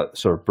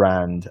sort of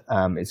brand,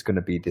 it's going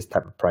to be this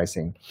type of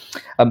pricing.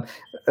 A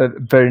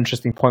very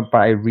interesting point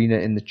by Irina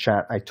in the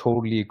chat. I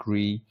totally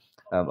agree.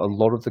 A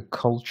lot of the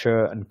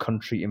culture and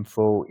country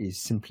info is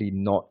simply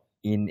not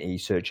in a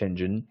search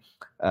engine,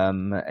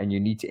 and you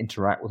need to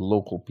interact with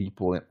local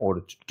people in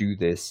order to do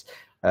this.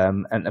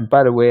 And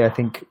by the way, I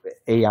think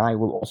AI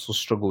will also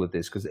struggle with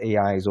this, because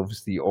AI is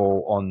obviously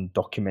all on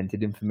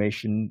documented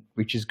information,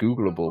 which is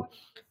Googleable.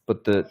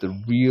 But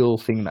the real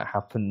thing that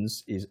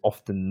happens is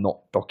often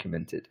not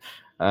documented.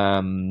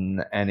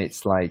 And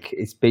it's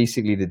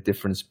basically the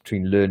difference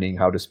between learning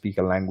how to speak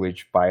a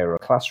language via a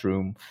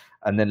classroom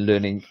and then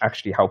learning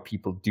actually how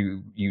people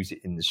do use it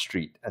in the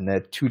street. And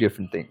they're two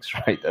different things,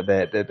 right?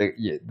 They're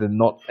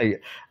not,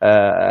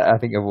 I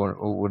think everyone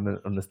would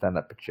understand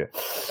that picture.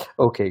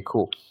 Okay,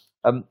 cool.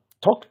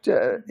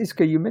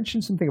 Iska, you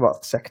mentioned something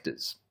about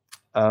sectors.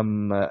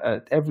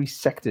 every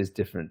sector is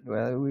different.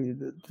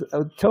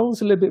 Tell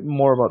us a little bit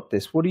more about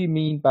this. What do you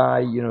mean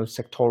by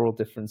sectoral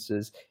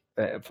differences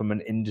from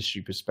an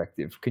industry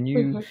perspective? Can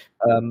you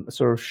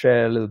sort of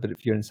share a little bit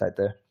of your insight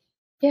there?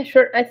 Yeah,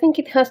 sure. I think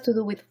it has to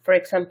do with, for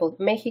example,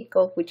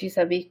 Mexico, which is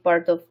a big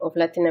part of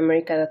Latin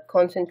America that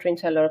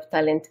concentrates a lot of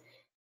talent.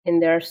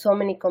 And there are so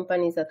many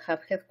companies that have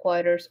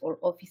headquarters or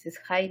offices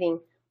hiding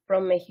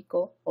from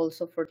Mexico,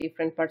 also for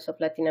different parts of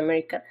Latin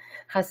America,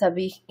 has a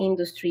big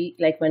industry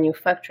like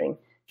manufacturing,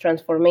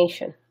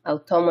 transformation,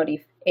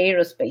 automotive,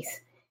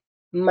 aerospace.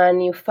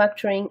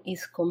 Manufacturing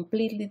is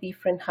completely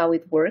different how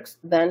it works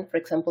than, for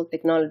example,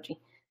 technology,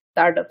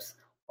 startups,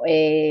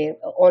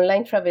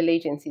 online travel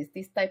agencies.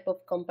 These type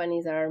of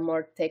companies that are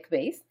more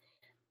tech-based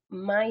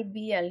might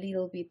be a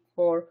little bit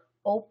more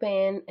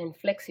open and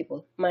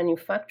flexible.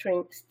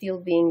 Manufacturing still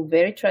being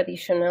very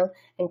traditional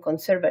and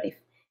conservative.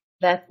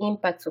 That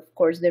impacts, of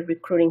course, the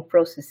recruiting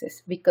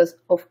processes because,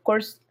 of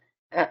course,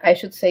 I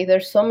should say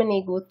there's so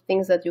many good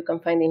things that you can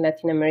find in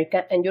Latin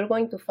America, and you're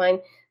going to find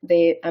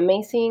the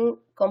amazing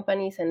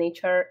companies and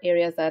HR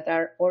areas that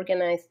are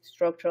organized,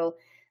 structural,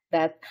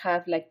 that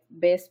have like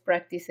best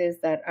practices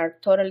that are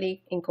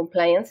totally in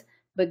compliance.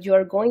 But you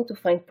are going to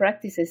find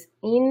practices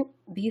in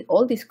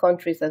all these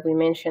countries that we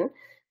mentioned,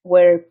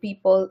 where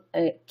people,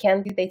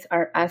 candidates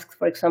are asked,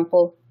 for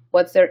example,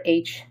 what's their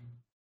age?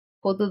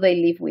 Who do they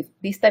live with?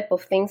 These type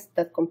of things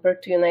that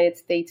compared to United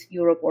States,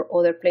 Europe, or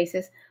other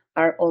places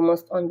are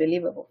almost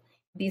unbelievable.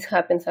 This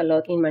happens a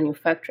lot in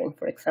manufacturing,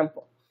 for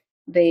example.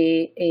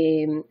 The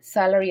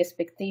salary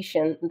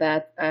expectation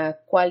that a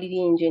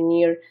quality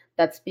engineer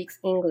that speaks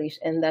English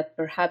and that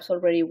perhaps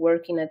already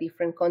work in a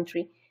different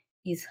country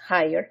is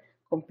higher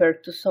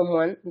compared to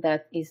someone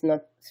that is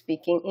not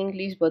speaking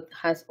English but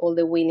has all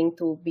the willing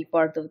to be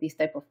part of this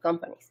type of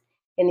companies.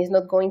 And it's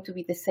not going to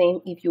be the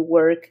same if you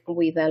work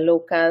with a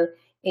local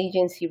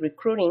agency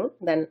recruiting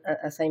than,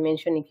 as I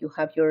mentioned, if you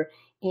have your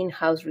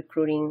in-house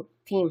recruiting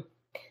team.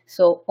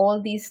 So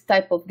all these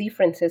type of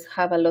differences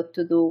have a lot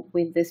to do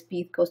with the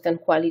speed, cost, and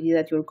quality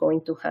that you're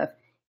going to have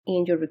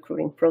in your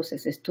recruiting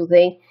processes.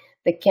 Today,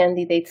 the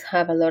candidates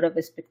have a lot of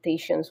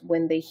expectations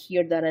when they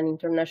hear that an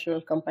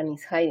international company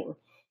is hiring.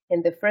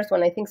 And the first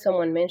one, I think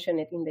someone mentioned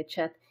it in the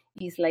chat,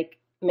 is like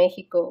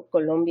Mexico,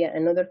 Colombia,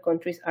 and other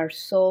countries are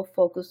so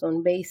focused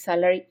on base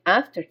salary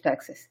after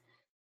taxes.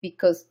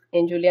 Because,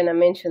 and Juliana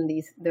mentioned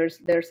this,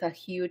 there's a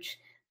huge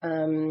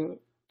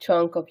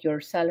chunk of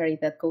your salary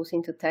that goes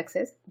into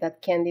taxes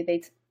that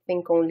candidates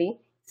think only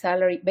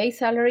base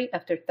salary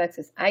after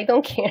taxes. I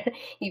don't care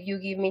if you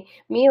give me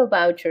meal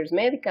vouchers,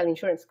 medical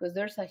insurance, because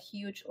there's a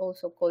huge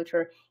also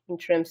culture in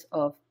terms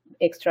of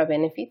extra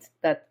benefits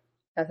that,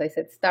 as I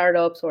said,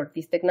 startups or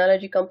these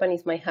technology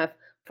companies might have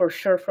for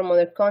sure from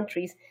other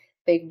countries.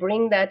 They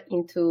bring that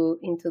into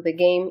the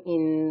game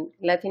in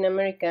Latin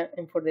America,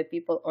 and for the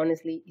people,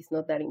 honestly, it's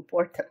not that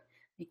important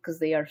because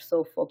they are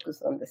so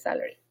focused on the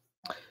salary.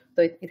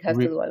 So it has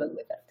to do a lot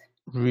with that.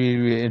 Really,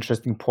 really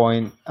interesting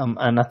point.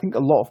 And I think a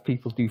lot of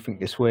people do think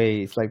this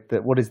way. It's like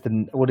what is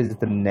the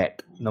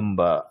net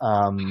number?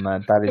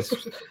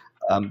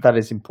 That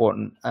is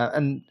important.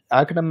 And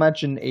I can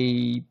imagine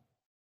a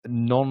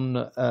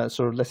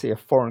sort of, let's say, a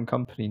foreign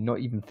company not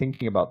even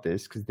thinking about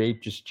this because they've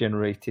just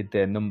generated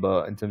their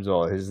number in terms of,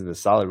 oh, this is the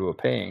salary we're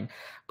paying.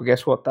 But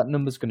guess what? That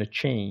number is going to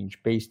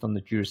change based on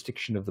the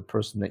jurisdiction of the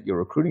person that you're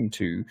recruiting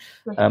to,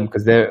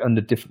 because they're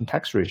under different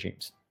tax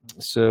regimes.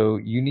 So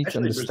you need to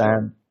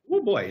understand.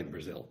 Oh boy, in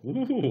Brazil.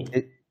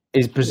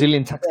 Is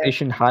Brazilian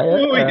taxation higher?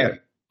 Oh, yeah.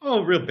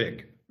 Oh, real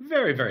big.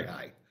 Very, very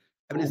high.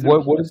 I mean,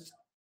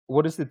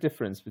 what is the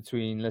difference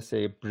between, let's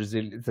say,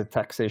 the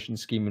taxation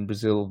scheme in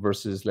Brazil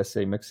versus, let's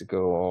say, Mexico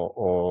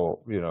or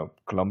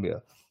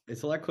Colombia?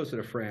 It's a lot closer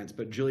to France,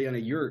 but Juliana,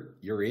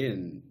 you're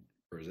in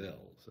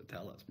Brazil, so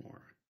tell us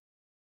more.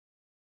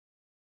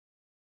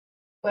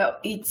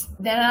 Well,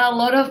 there are a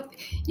lot of,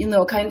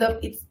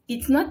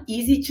 it's not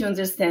easy to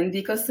understand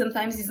because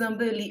sometimes it's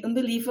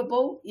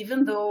unbelievable,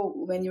 even though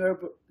when you're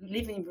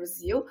living in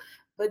Brazil,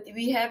 but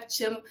we have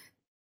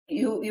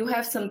you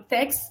have some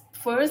tax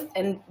first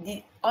and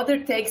the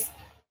other tax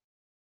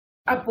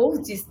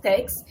above this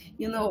tax,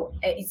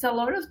 it's a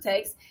lot of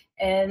tax.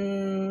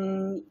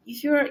 And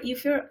if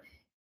you're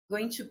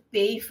going to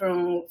pay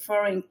from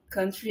foreign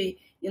country,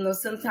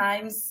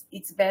 sometimes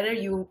it's better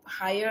you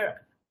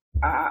hire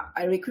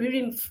a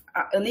recruiting,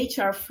 an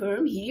HR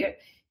firm here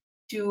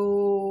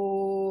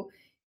to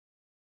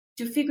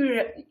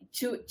figure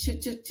to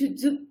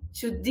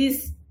do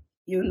this,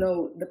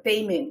 the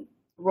payment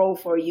role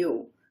for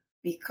you,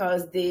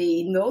 because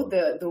they know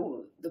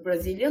the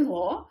Brazilian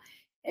law.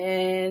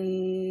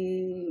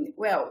 And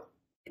well,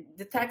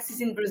 the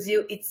taxes in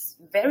Brazil, it's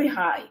very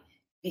high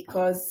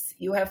because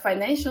you have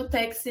financial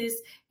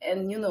taxes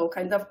and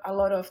kind of a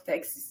lot of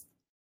taxes.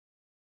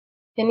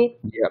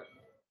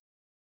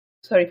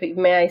 Sorry,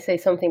 may I say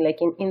something? Like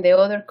in the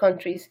other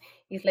countries,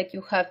 it's like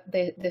you have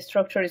the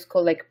structure is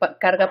called like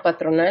carga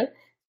patronal,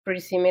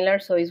 pretty similar.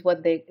 So it's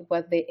what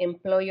the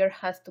employer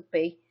has to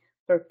pay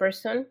per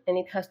person, and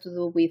it has to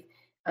do with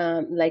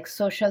like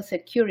social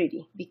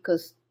security,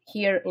 because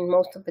here in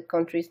most of the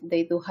countries,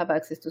 they do have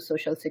access to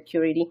Social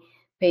Security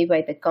paid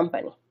by the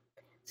company.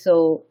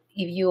 So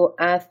if you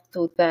add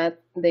to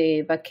that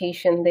the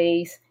vacation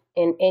days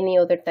and any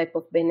other type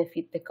of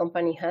benefit the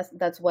company has,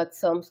 that's what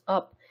sums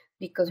up.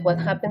 Because what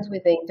happens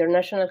with the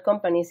international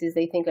companies is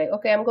they think like,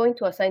 okay, I'm going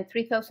to assign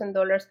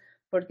 $3,000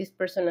 for this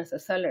person as a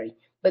salary,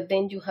 but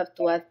then you have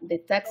to add the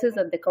taxes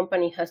that the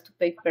company has to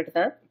pay per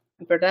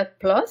that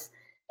plus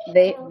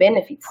the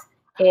benefits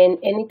and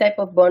any type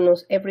of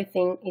bonus,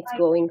 everything it's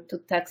going to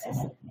taxes.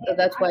 So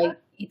that's why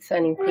it's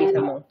an increased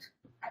amount.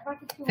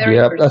 30%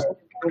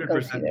 you can 100%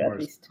 consider more at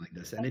least. like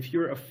this. And if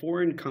you're a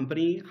foreign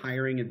company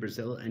hiring in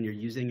Brazil and you're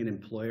using an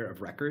employer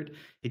of record,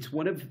 it's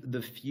one of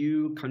the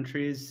few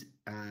countries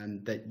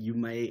that you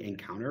may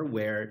encounter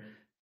where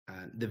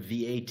the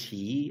VAT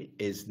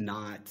is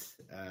not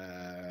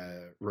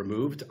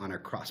removed on a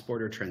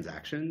cross-border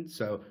transaction.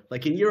 So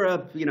like in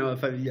Europe, you know,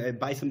 if I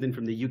buy something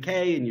from the UK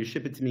and you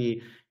ship it to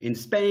me in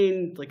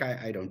Spain, like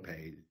I don't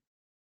pay.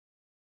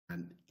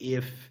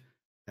 If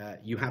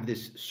you have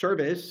this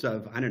service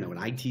of, I don't know,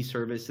 an IT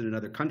service in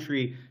another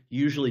country,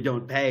 you usually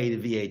don't pay the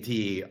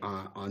VAT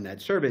on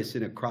that service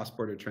in a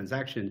cross-border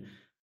transaction.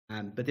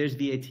 But there's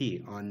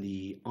VAT on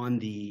the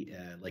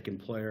like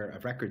employer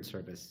of record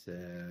service,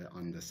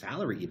 on the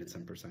salary, even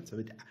some percent.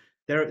 So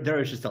there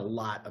is just a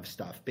lot of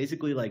stuff.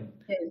 Basically, like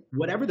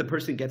whatever the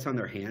person gets on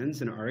their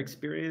hands in our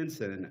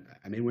experience, and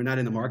I mean, we're not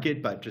in the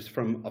market, but just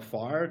from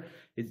afar,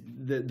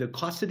 the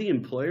cost to the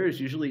employer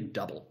is usually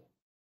double.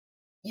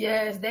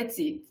 Yes, that's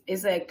it.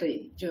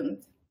 Exactly,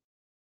 June.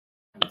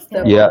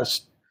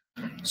 Yes.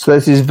 So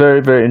this is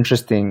very, very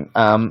interesting.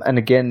 And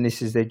again,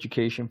 this is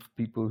education for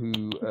people who,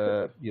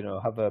 you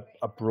know, have a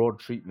broad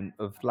treatment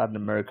of Latin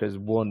America as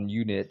one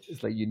unit.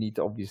 It's like you need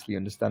to obviously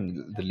understand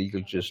the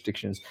legal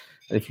jurisdictions.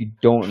 And if you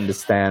don't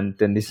understand,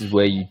 then this is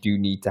where you do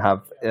need to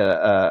have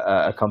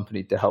a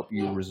company to help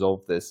you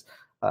resolve this.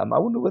 I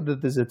wonder whether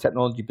there's a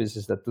technology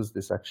business that does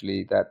this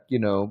actually, that, you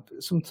know,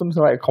 something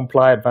like a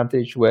Comply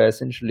Advantage where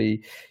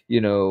essentially,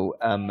 you know,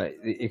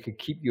 it could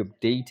keep you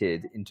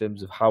updated in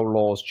terms of how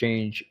laws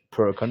change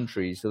per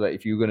country, so that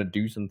if you're going to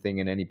do something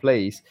in any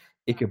place,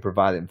 it can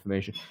provide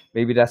information.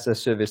 Maybe that's a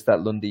service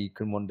that Lundy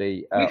can one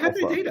day we have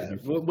offer. the data.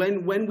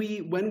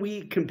 When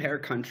we compare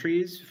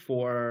countries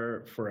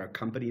for a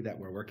company that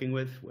we're working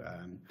with,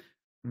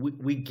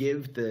 we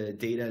give the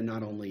data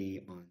not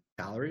only on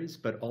salaries,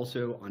 but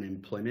also on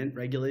employment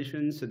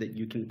regulations, so that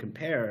you can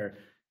compare,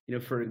 you know,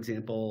 for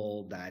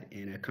example, that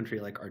in a country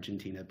like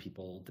Argentina,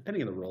 people,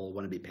 depending on the role,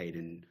 want to be paid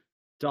in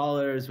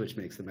dollars, which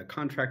makes them a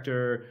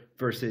contractor,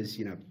 versus,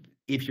 you know,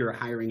 if you're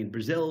hiring in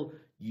Brazil,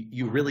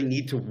 you really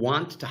need to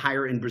want to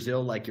hire in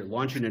Brazil, like you're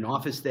launching an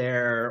office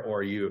there,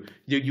 or you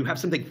have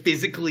something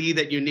physically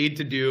that you need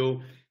to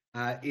do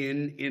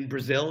in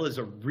Brazil is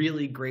a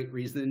really great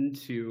reason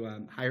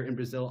to hire in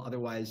Brazil.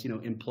 Otherwise, you know,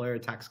 employer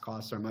tax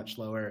costs are much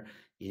lower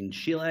in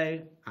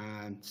Chile.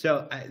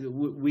 So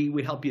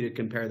we help you to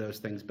compare those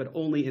things, but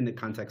only in the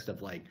context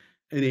of like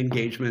an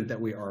engagement that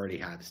we already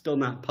have. Still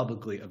not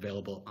publicly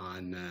available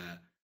on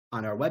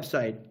our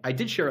website. I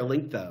did share a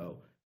link though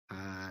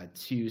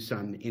to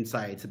some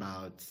insights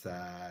about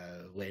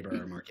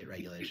labor market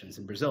regulations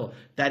in Brazil.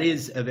 That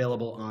is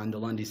available on the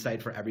Lundy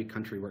site for every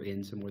country we're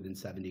in, so more than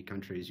 70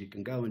 countries. You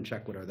can go and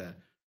check what are the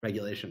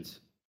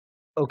regulations.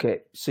 Okay,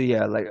 so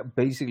yeah, like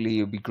basically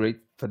it would be great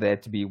for there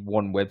to be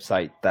one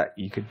website that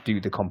you could do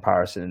the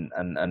comparison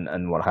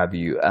and what have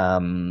you.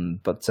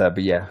 But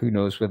yeah, who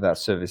knows whether that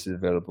service is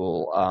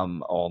available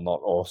or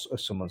not, or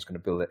someone's going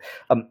to build it.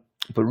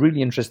 But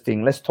really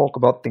interesting. Let's talk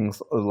about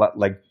things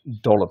like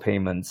dollar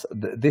payments.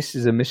 This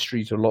is a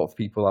mystery to a lot of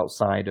people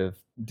outside of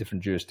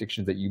different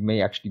jurisdictions, that you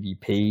may actually be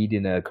paid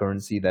in a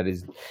currency that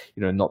is,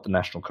 you know, not the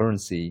national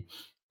currency.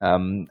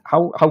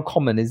 How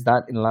common is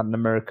that in Latin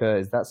America?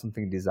 Is that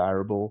something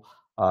desirable?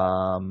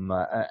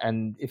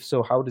 And if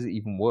so, how does it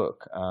even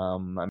work?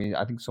 I mean,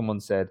 I think someone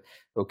said,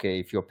 okay,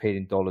 if you're paid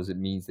in dollars, it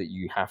means that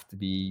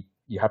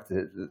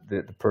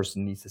the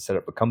person needs to set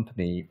up a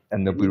company,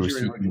 and they'll be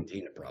receiving. You're in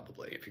Argentina,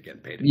 probably, if you're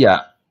getting paid.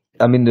 Yeah,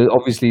 I mean, there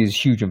obviously is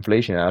huge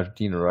inflation in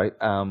Argentina, right?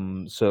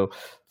 So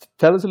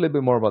tell us a little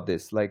bit more about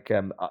this. Like,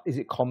 is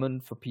it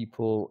common for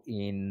people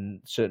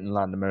in certain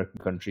Latin American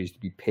countries to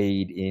be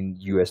paid in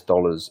US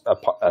dollars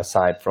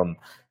aside from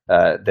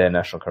their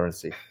national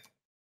currency?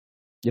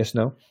 Yes,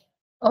 no?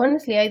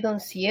 Honestly, I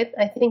don't see it.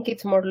 I think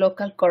it's more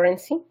local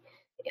currency.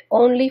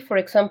 Only, for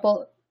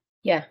example,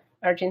 yeah,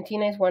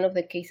 Argentina is one of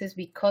the cases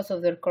because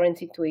of their current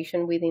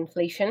situation with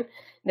inflation.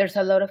 There's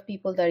a lot of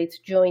people that it's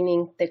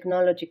joining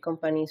technology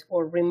companies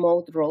or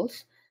remote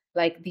roles,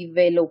 like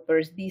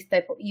developers, these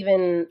type of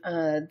even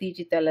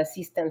digital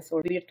assistants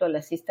or virtual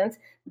assistants.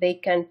 They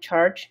can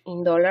charge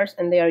in dollars,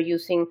 and they are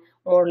using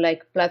more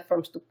like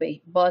platforms to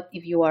pay. But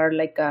if you are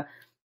like a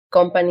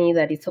company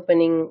that is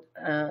opening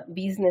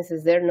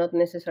businesses there, not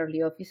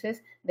necessarily offices,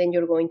 then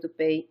you're going to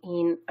pay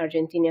in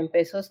Argentinian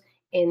pesos.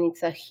 And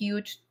it's a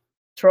huge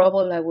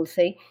trouble, I will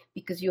say,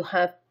 because you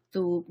have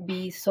to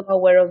be so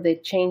aware of the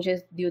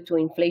changes due to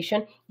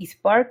inflation. Is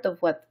part of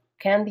what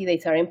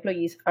candidates or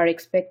employees are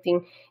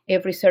expecting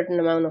every certain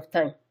amount of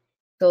time.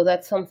 So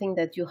that's something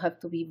that you have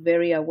to be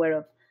very aware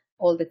of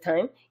all the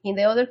time. In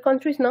the other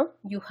countries, no,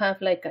 you have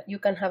you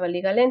can have a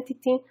legal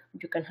entity,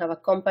 you can have a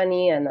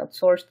company, an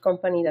outsourced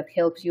company that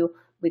helps you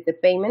with the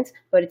payments,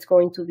 but it's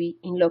going to be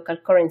in local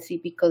currency,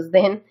 because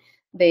then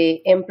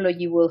the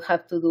employee will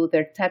have to do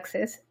their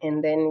taxes,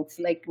 and then it's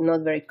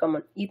not very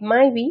common. It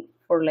might be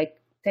for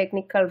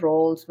technical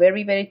roles,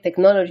 very, very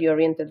technology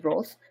oriented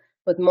roles,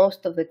 but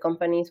most of the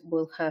companies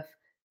will have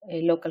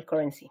a local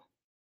currency.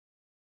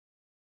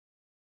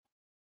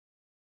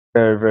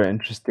 Very, very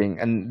interesting.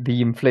 And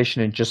the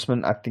inflation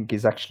adjustment, I think,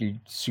 is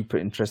actually super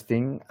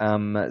interesting.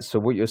 So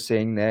what you're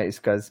saying there is,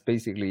 guys,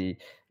 basically,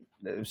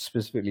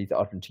 specifically to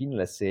Argentina,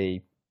 let's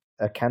say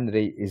a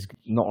candidate is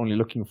not only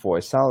looking for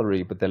a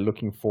salary, but they're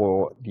looking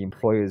for the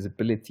employer's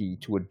ability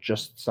to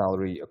adjust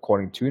salary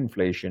according to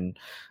inflation,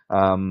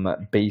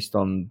 based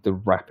on the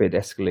rapid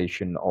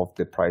escalation of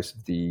the price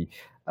of the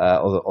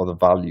or the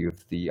value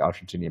of the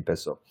Argentinian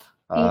peso.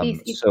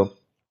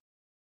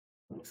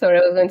 Sorry,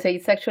 I was going to say,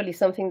 it's actually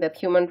something that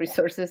human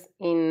resources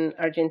in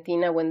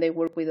Argentina, when they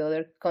work with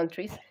other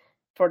countries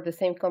for the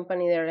same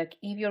company, they're like,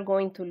 if you're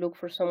going to look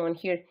for someone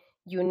here,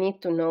 you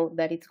need to know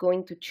that it's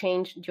going to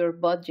change your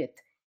budget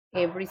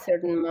every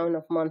certain amount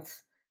of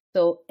months.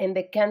 So, and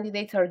the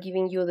candidates are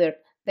giving you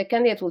the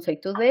candidates will say,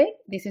 today,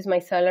 this is my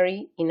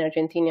salary in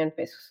Argentinian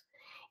pesos.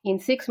 In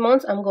 6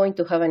 months, I'm going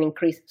to have an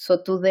increase. So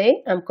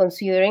today, I'm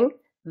considering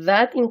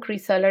that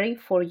increased salary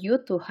for you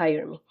to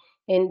hire me.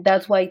 And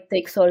that's why it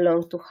takes so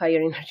long to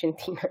hire in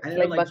Argentina. And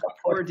there are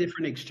 4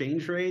 different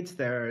exchange rates.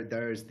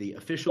 There's the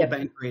official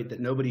bank rate that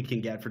nobody can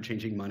get for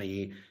changing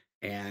money,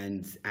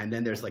 and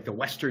then there's the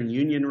Western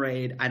Union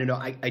rate. I don't know.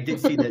 I did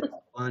see that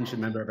Ange, a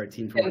member of our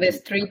team from the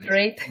street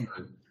rate.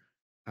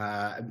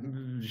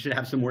 Should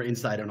have some more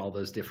insight on all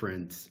those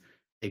different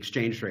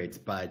exchange rates,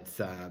 but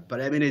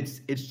I mean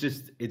it's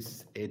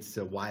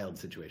a wild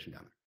situation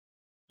down there.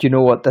 Do you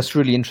know what? That's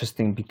really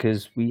interesting,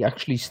 because we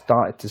actually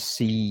started to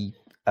see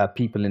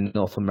people in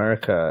North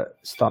America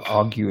start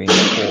arguing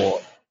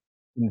for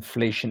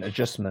inflation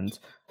adjustment.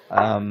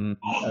 We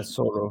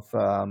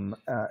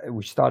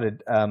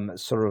started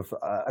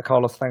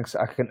Carlos, thanks.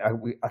 I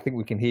think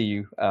we can hear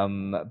you,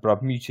 but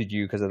I've muted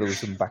you because there was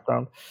some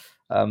background.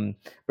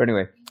 But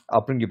anyway,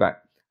 I'll bring you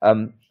back.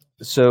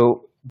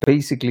 So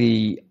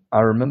basically,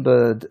 I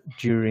remembered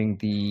during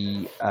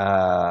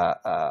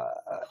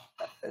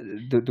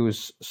there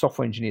was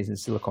software engineers in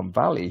Silicon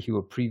Valley who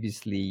were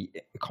previously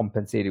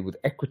compensated with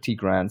equity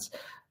grants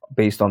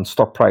based on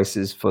stock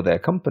prices for their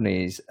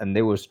companies, and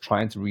they were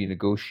trying to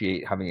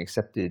renegotiate, having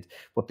accepted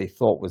what they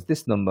thought was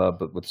this number,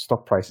 but with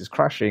stock prices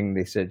crashing,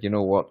 they said, you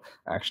know what,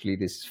 actually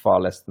this is far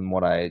less than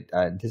what I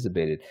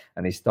anticipated,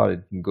 and they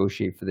started to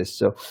negotiate for this.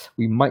 So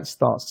we might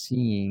start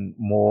seeing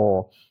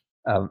more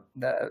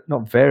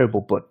not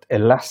variable but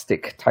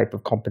elastic type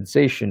of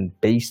compensation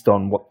based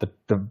on what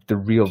the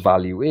real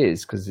value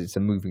is, because it's a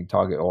moving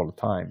target all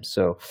the time.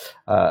 So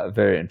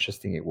very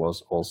interesting it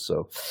was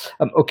also.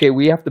 Okay,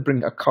 we have to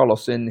bring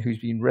Carlos in, who's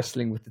been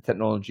wrestling with the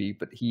technology,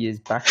 but he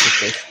is back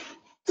with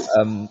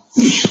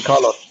us.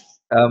 Carlos,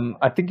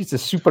 I think it's a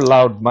super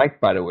loud mic,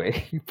 by the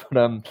way.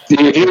 But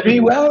do you hear me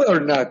well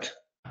or not?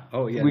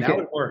 Oh yeah, now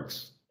it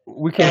works.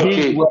 We can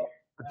hear you well,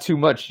 too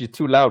much. You're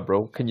too loud,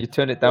 bro. Can you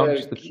turn it down?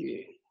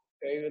 Okay.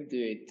 I will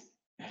do it.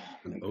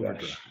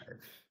 Overdrive.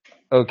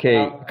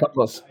 Okay,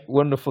 Carlos,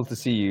 wonderful to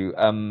see you.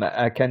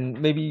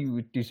 Can maybe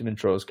you do some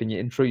intros? Can you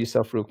intro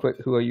yourself real quick?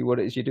 Who are you? What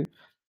it is you do?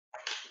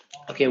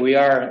 Okay, we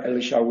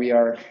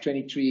are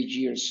 23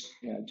 years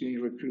doing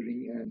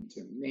recruiting, and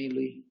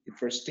mainly the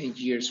first 10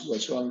 years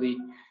was only,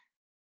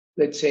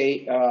 let's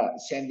say,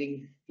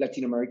 sending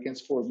Latin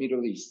Americans for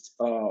Middle East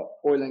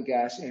oil and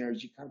gas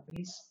energy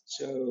companies.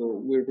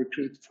 So we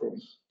recruit from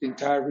the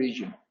entire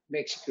region,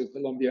 Mexico,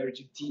 Colombia,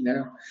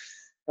 Argentina,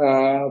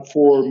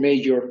 for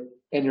major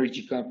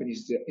energy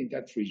companies in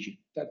that region.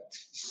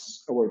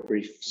 That's our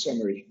brief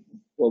summary of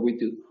what we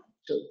do.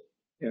 So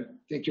yeah,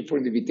 thank you for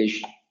the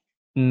invitation.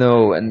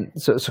 No, and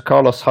so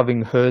Carlos,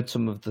 having heard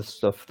some of the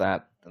stuff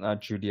that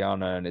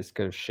Juliana and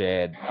Isco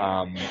shared,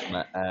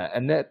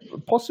 and they're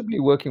possibly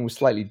working with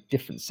slightly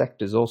different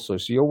sectors also.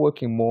 So you're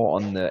working more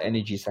on the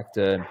energy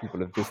sector and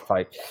people of this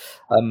type.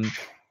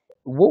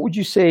 What would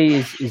you say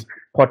is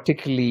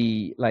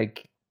particularly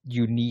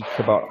unique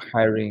about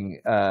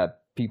hiring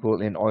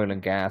people in oil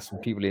and gas and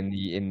people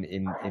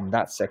in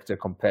that sector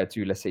compared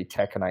to, let's say,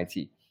 tech and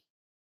IT?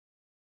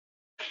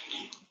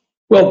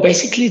 Well,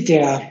 basically,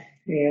 the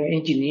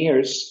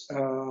engineers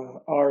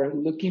are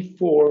looking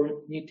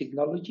for new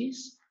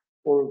technologies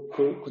or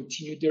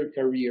continue their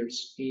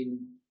careers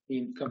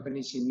in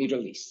companies in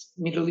Middle East.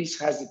 Middle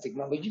East has the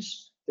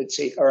technologies. Let's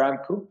say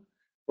Aramco,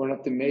 one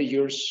of the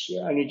major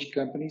energy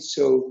companies,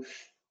 so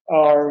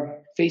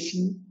are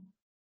facing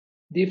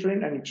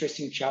different and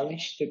interesting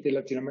challenge that the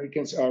Latin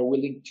Americans are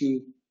willing to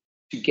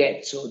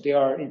get. So they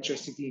are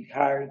interested in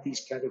hiring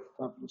these kind of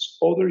companies.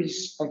 Other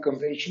is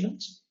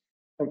unconventionals.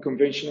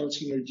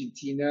 Unconventionals in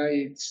Argentina,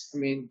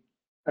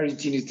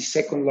 Argentina is the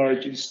second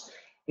largest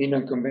in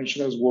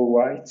unconventionals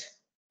worldwide,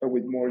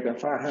 with more than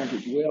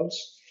 500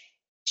 wells.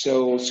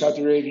 So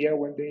Saudi Arabia,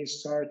 when they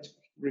start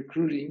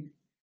recruiting,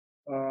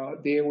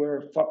 they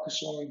were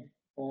focused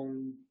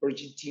on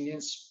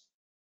Argentinians,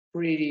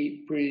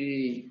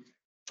 pretty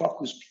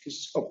focused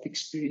because of the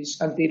experience,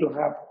 and they don't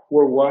have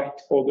worldwide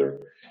other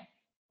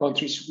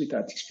countries with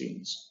that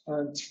experience.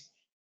 And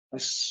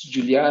as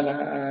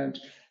Juliana and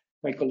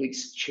my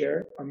colleagues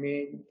share, I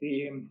mean,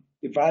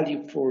 the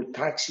value for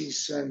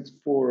taxes and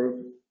for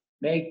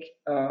make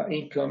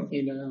income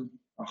in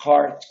a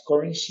hard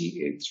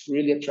currency, it's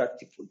really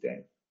attractive for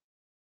them,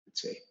 I'd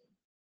say.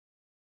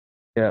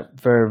 Yeah,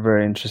 very,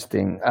 very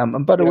interesting.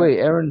 And by the Yeah. way,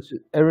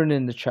 Aaron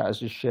in the chat has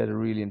just shared a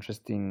really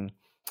interesting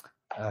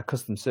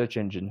custom search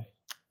engine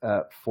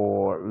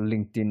for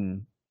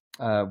LinkedIn,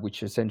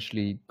 which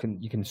essentially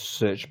you can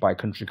search by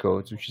country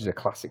codes, which is a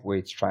classic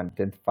way to try and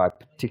identify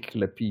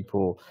particular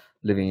people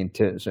living in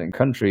certain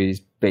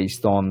countries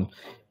based on,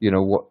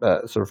 what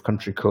sort of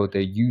country code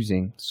they're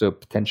using. So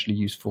potentially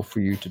useful for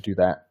you to do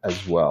that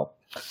as well.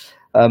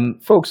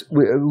 Folks,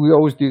 we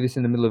always do this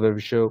in the middle of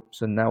every show,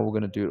 so now we're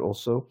going to do it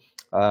also.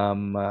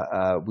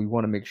 We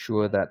want to make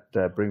sure that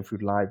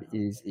Brainfood Live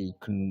is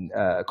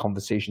a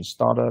conversation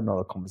starter, not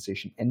a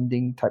conversation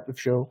ending type of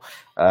show.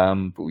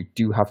 But we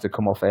do have to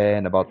come off air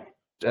in about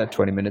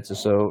 20 minutes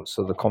or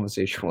so the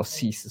conversation will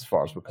cease as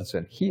far as we're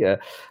concerned here.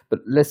 But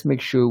let's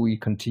make sure we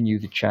continue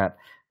the chat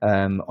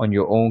on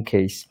your own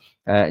case.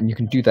 And you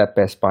can do that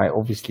best by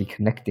obviously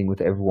connecting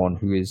with everyone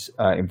who is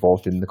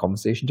involved in the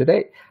conversation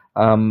today.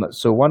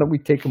 So why don't we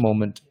take a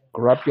moment,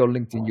 grab your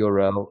LinkedIn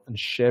URL and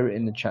share it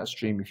in the chat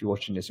stream if you're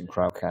watching this in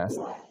Crowdcast,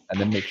 and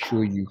then make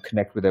sure you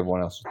connect with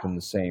everyone else who's done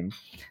the same.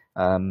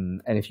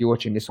 And if you're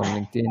watching this on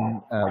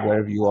LinkedIn,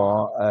 wherever you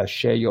are,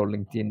 share your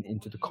LinkedIn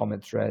into the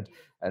comment thread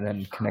and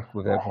then connect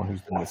with everyone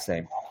who's done the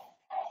same.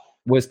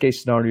 Worst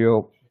case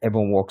scenario,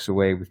 everyone walks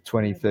away with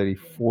 20, 30,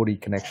 40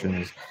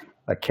 connections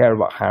that care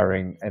about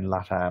hiring in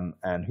LATAM,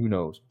 and who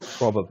knows,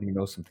 probably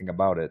know something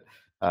about it,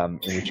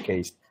 in which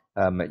case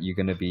you're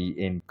going to be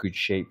in good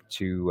shape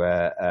to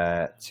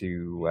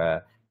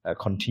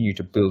continue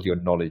to build your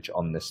knowledge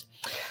on this.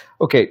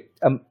 Okay,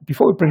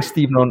 before we bring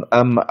Stephen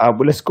on,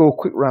 well, let's go a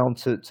quick round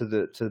to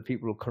the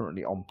people who are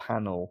currently on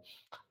panel.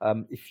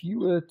 If you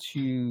were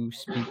to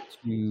speak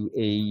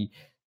to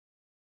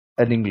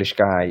an English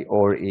guy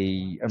or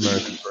a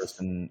American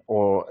person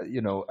or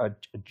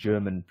a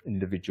German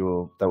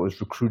individual that was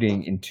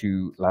recruiting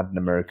into Latin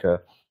America,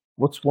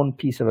 what's one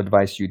piece of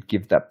advice you'd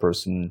give that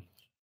person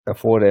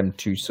for them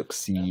to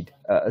succeed?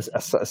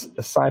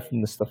 Aside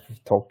from the stuff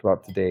we've talked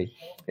about today,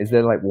 is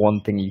there like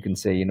one thing you can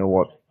say, you know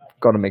what,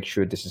 got to make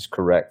sure this is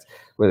correct,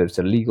 whether it's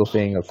a legal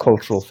thing, a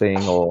cultural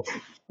thing, or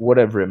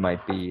whatever it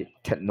might be,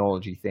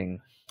 technology thing?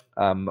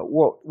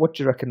 What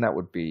do you reckon that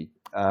would be?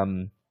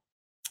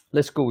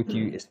 Let's go with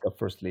you, Iska,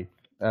 firstly.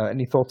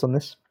 Any thoughts on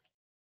this?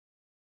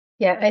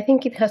 Yeah, I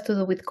think it has to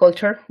do with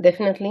culture,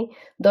 definitely.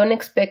 Don't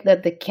expect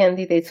that the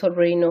candidates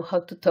already know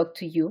how to talk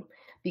to you,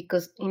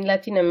 because in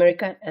Latin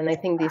America, and I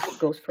think this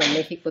goes from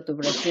Mexico to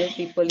Brazil,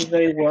 people is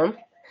very warm.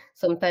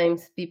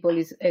 Sometimes people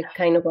is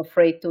kind of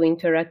afraid to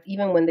interact.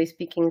 Even when they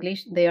speak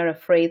English, they are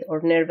afraid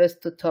or nervous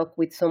to talk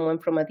with someone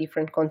from a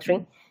different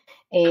country.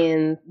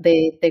 And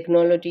the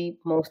technology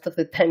most of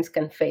the times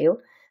can fail.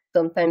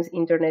 Sometimes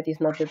internet is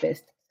not the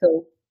best.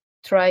 So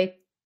try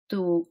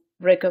to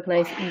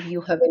recognize if you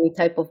have any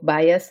type of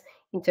bias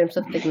in terms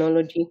of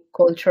technology,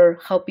 culture,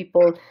 how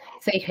people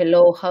say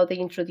hello, how they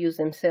introduce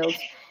themselves.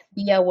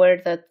 Be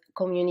aware that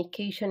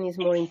communication is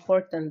more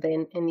important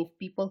then, and if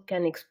people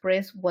can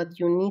express what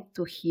you need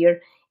to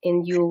hear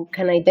and you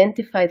can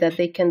identify that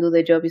they can do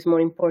the job is more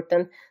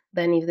important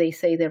than if they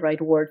say the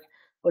right word,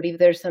 or if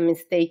there's a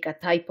mistake, a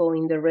typo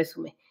in the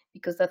resume,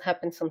 because that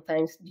happens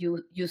sometimes.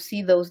 You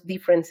see those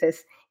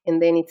differences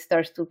and then it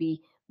starts to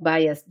be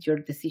biased your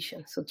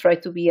decision. So try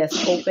to be as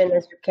open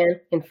as you can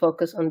and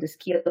focus on the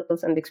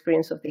skills and the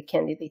experience of the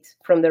candidates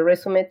from the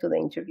resume to the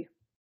interview.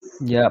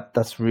 Yeah,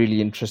 that's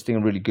really interesting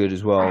and really good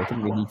as well. I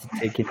think we need to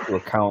take into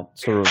account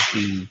sort of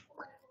the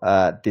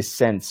this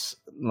sense,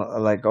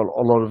 like a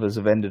lot of us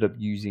have ended up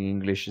using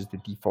English as the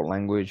default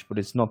language, but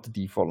it's not the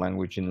default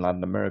language in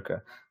Latin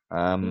America.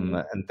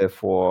 And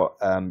therefore,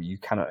 you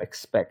cannot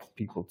expect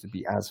people to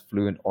be as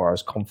fluent or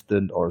as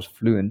confident or as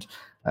fluent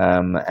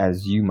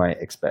as you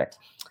might expect.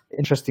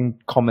 Interesting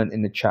comment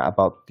in the chat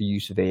about the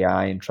use of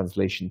AI and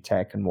translation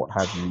tech and what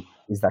have you.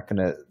 Is that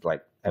going to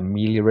like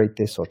ameliorate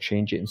this or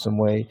change it in some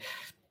way?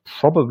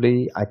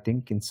 Probably, I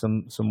think in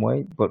some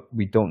way, but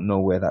we don't know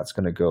where that's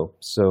going to go.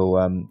 So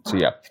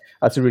yeah,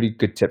 that's a really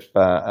good tip,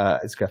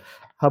 Iska.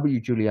 How about you,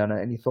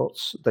 Juliana? Any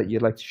thoughts that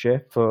you'd like to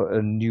share for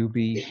a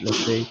newbie,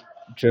 let's say,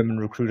 German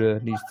recruiter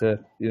needs to,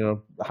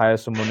 hire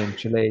someone in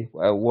Chile?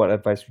 What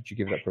advice would you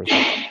give that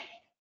person?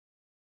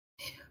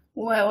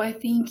 Well, I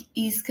think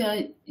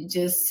Iska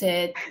just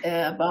said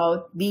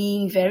about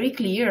being very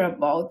clear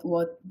about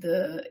what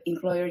the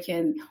employer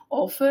can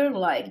offer,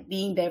 like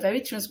being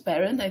very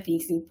transparent, I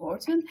think is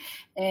important.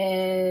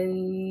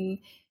 And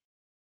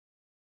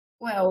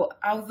well,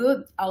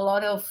 although a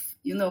lot of,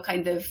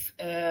 kind of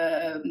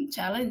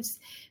challenge,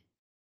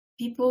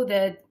 people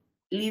that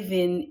live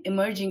in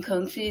emerging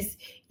countries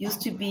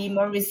used to be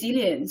more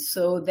resilient.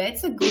 So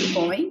that's a good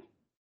point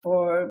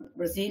for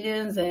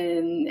Brazilians,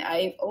 and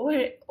I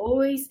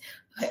always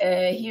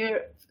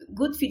hear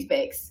good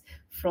feedbacks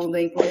from the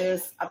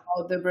employers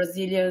about the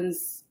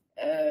Brazilians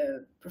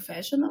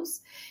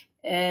professionals.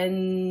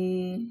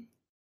 And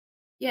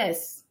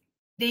yes,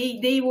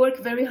 they work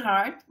very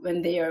hard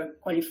when they are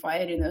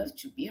qualified enough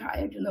to be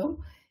hired,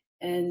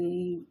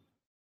 and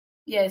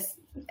yes,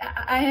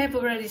 I have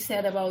already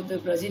said about the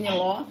Brazilian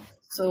law,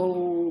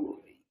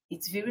 so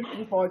it's very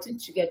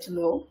important to get to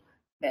know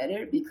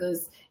better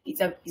because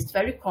it's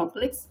very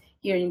complex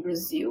here in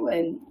Brazil,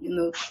 and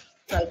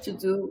try to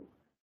do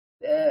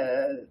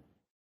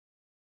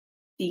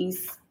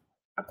things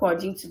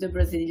according to the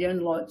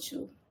Brazilian law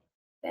too.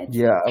 That's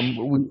Yeah,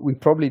 we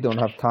probably don't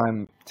have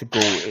time to go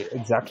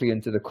exactly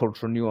into the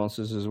cultural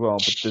nuances as well,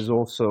 but there's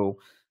also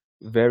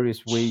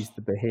various ways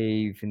to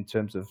behave in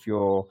terms of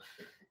your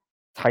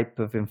type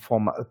of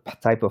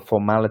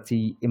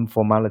formality,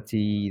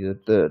 informality,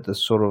 the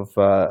sort of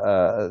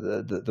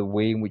the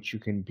way in which you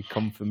can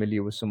become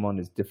familiar with someone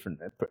is different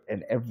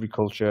in every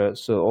culture.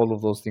 So all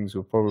of those things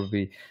will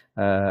probably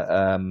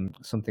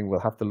something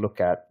we'll have to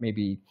look at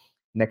maybe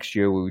next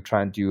year, where we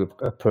try and do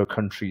a per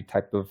country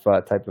type of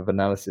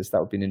analysis.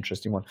 That would be an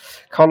interesting one.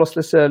 Carlos,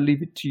 let's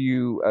leave it to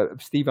you.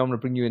 Steve, I'm going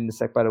to bring you in a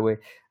sec, by the way.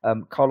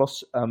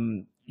 Carlos,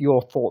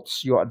 your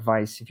thoughts, your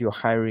advice, if you're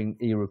hiring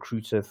a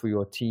recruiter for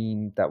your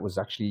team that was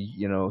actually,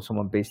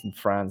 someone based in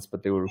France,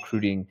 but they were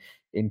recruiting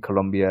in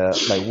Colombia,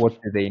 like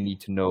what do they need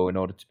to know in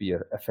order to be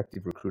an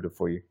effective recruiter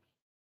for you?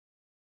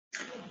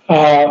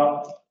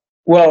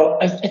 Well,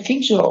 I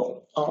think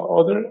so.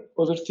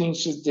 Other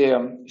things is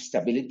the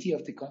stability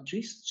of the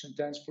countries.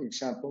 Sometimes, for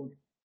example,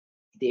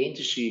 the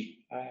industry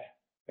I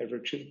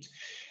recruit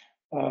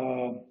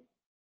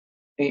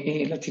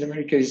in Latin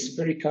America is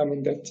very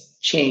common that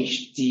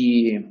change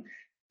the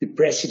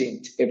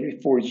president every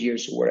 4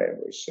 years or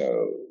whatever.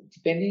 So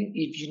depending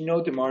if you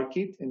know the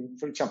market, and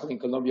for example, in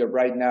Colombia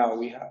right now,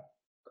 we have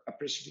a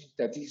president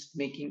that is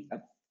making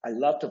a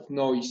lot of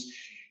noise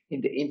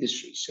in the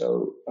industry.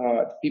 So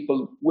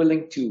people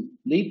willing to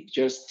leave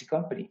just the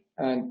company.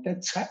 And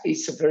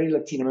it's a very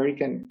Latin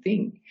American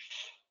thing.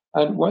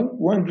 And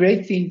one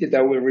great thing that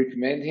I will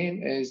recommend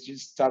him is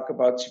just talk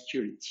about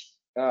security.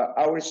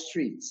 Our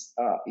streets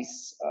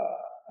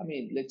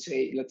let's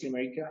say Latin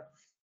America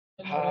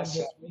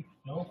has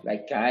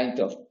like kind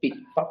of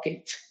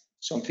pickpocket,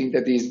 something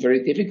that is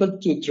very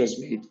difficult to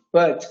transmit,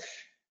 but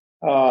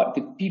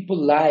the people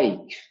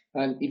like,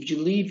 and if you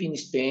live in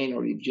Spain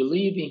or if you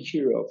live in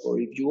Europe or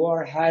if you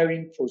are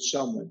hiring for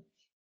someone,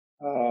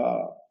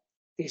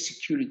 the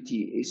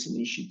security is an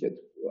issue that,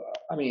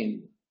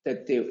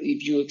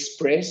 if you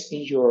express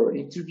in your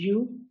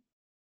interview,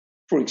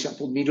 for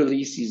example, Middle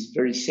East is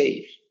very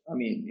safe.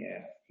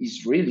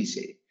 It's really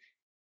safe.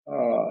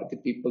 The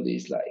people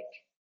is like,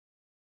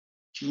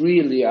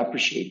 really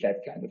appreciate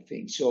that kind of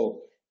thing.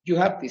 So you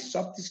have the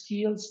soft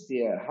skills,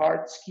 the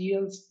hard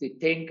skills, the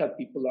technical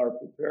people are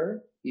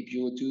prepared. If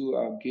you do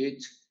a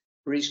good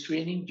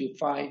pre-screening, you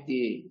find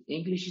the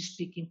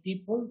English-speaking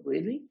people,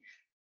 really.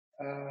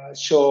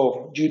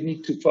 So you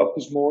need to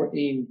focus more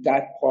in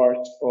that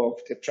part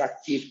of the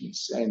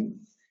attractiveness and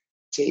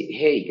say,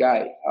 hey,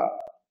 guy,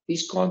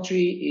 this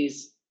country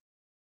is,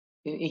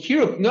 in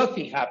Europe,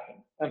 nothing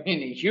happened.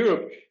 In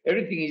Europe,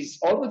 everything is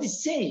almost the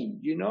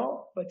same,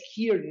 but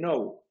here,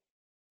 no.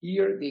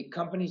 Here, the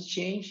companies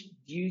change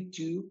due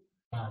to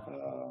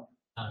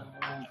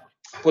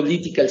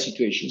political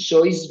situation.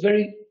 So it's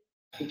very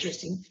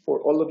interesting for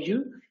all of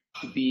you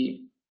to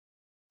be,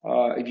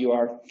 if you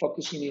are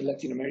focusing in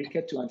Latin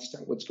America, to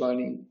understand what's going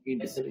on in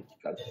the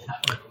political.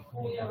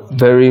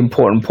 Very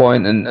important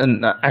point,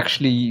 and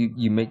actually,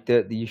 you make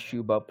the issue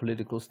about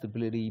political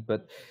stability,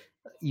 but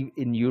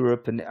in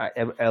Europe and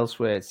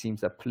elsewhere, it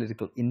seems that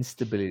political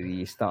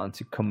instability is starting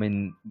to come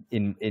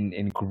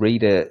in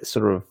greater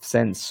sort of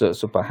sense.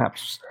 So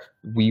perhaps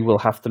we will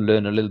have to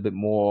learn a little bit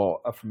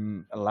more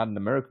from Latin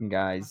American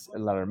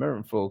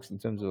folks in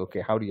terms of,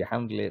 okay, how do you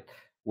handle it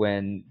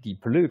when the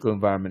political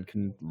environment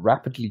can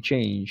rapidly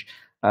change?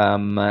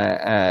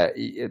 What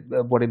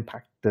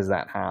impact does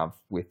that have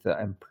with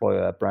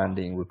employer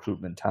branding,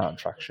 recruitment, talent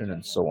attraction,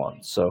 and so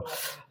on? So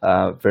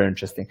very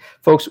interesting.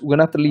 Folks, we're going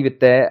to have to leave it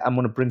there. I'm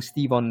going to bring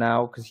Steve on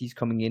now because he's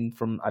coming in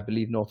from, I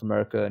believe, North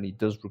America, and he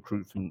does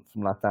recruit from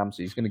LATAM.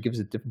 So he's going to give us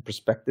a different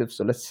perspective.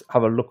 So let's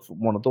have a look for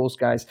one of those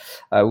guys.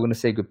 We're going to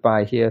say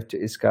goodbye here to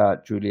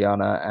Iska,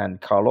 Juliana, and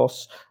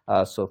Carlos.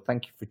 So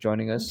thank you for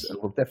joining us.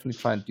 We'll definitely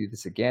try and do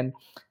this again.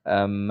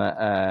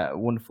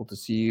 Wonderful to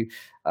see you.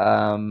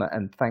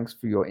 And thanks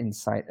for your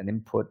insight and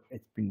input.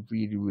 It's been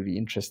really, really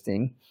interesting.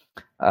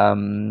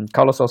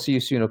 Carlos, I'll see you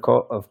soon, of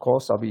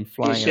course. I'll be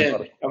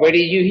flying. Where are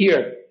you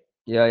here?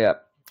 Yeah.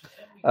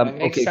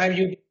 Next time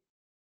you...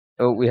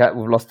 Oh, we've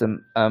lost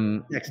him.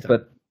 Next time.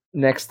 But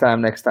next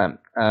time.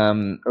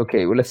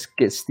 Okay, well, let's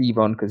get Steve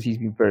on because he's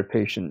been very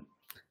patient.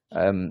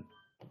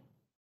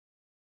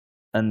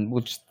 And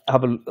we'll just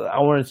have I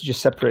wanted to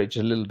just separate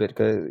just a little bit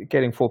because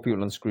getting 4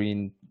 people on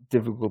screen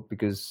difficult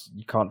because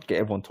you can't get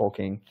everyone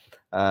talking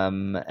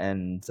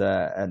and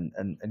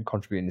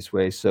contribute in this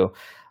way. So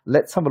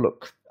let's have a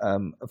look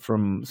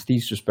from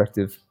Steve's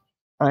perspective.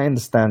 I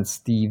understand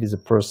Steve is a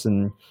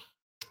person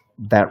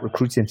that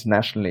recruits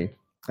internationally.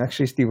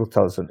 Actually, Steve will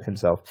tell us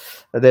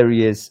himself. There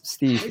he is,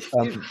 Steve.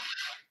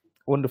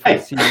 Wonderful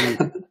to see you,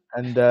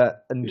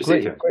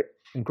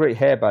 and great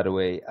hair, by the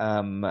way.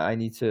 I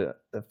need to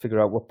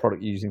figure out what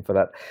product you're using for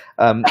that.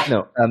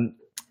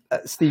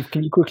 Steve,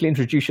 can you quickly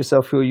introduce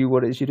yourself? Who are you?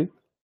 What it is you do?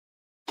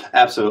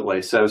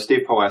 Absolutely. So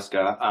Steve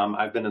Poeska.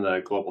 I've been in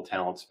the global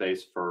talent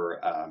space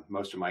for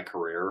most of my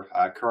career.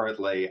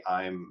 Currently,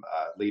 I'm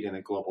leading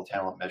the global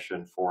talent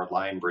mission for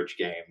Lionbridge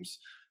Games,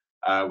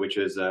 which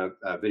is a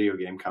video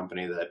game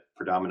company that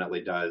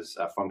predominantly does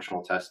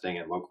functional testing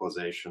and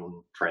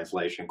localization,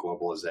 translation,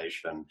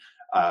 globalization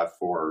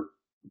for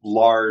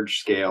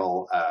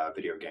large-scale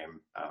video game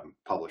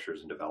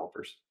publishers and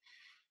developers.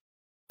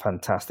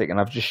 Fantastic. And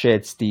I've just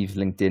shared Steve's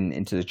LinkedIn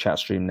into the chat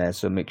stream there,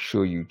 so make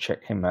sure you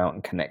check him out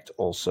and connect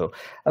also.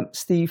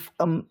 Steve,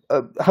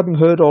 having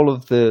heard all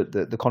of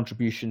the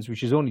contributions,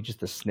 which is only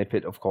just a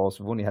snippet, of course,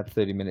 we've only had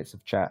 30 minutes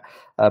of chat,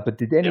 but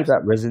did any of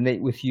that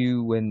resonate with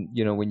you when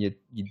you're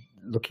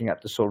looking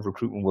at the sort of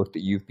recruitment work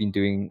that you've been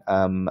doing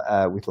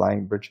with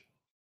Lionbridge?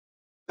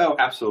 Oh,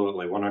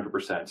 absolutely,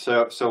 100%.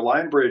 So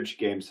Lionbridge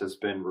Games has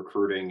been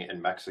recruiting in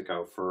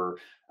Mexico for,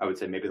 I would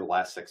say, maybe the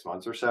last 6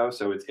 months or so.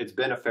 So it's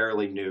been a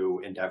fairly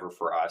new endeavor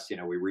for us.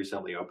 We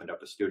recently opened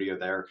up a studio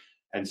there,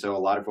 and so a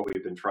lot of what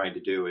we've been trying to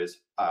do is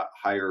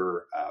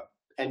hire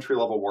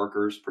entry-level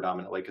workers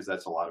predominantly, because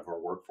that's a lot of our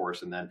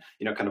workforce, and then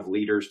kind of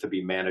leaders to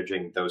be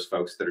managing those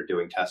folks that are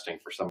doing testing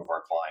for some of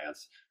our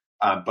clients,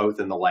 both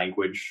in the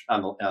language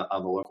on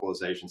the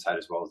localization side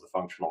as well as the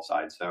functional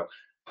side. So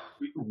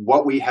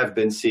what we have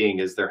been seeing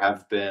is there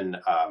have been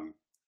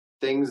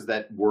things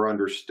that were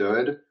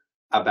understood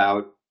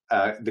about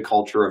the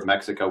culture of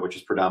Mexico, which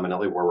is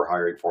predominantly where we're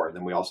hiring for. And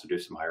then we also do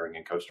some hiring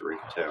in Costa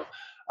Rica too.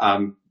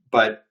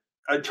 But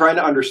trying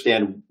to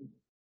understand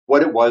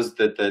what it was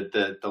that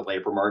the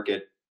labor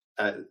market,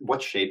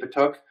 what shape it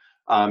took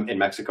in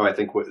Mexico. I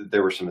think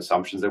there were some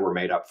assumptions that were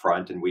made up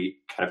front, and we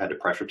kind of had to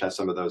pressure test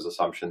some of those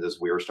assumptions as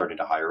we were starting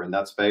to hire in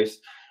that space.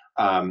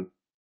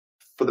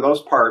 For the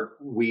most part,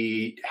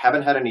 we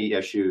haven't had any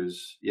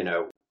issues,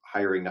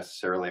 hiring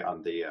necessarily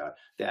on the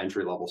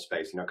entry level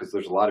space, because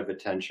there's a lot of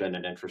attention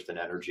and interest and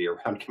energy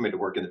around coming to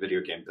work in the video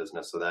game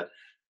business. So that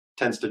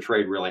tends to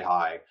trade really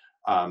high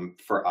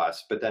for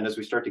us. But then as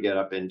we start to get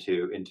up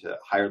into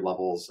higher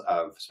levels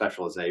of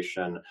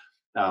specialization,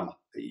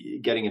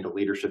 getting into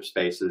leadership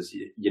spaces,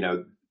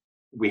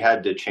 we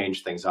had to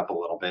change things up a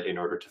little bit in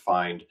order to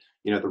find,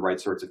 the right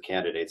sorts of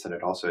candidates. And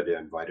it also had to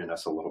invite in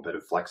us a little bit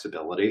of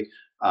flexibility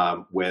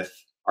with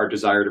our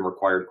desired and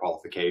required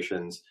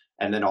qualifications.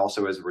 And then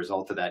also as a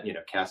result of that,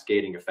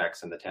 cascading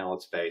effects in the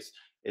talent space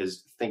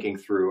is thinking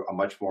through a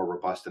much more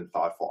robust and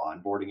thoughtful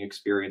onboarding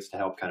experience to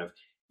help kind of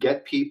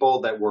get people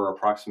that were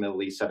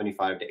approximately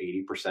 75 to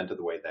 80% of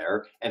the way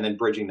there, and then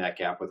bridging that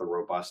gap with a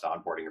robust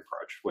onboarding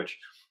approach, which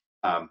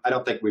I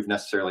don't think we've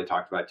necessarily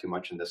talked about too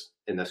much in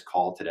this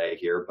call today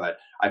here, but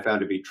I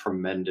found to be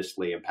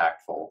tremendously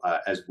impactful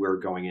as we're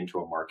going into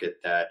a market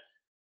that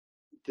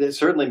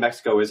certainly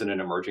Mexico isn't an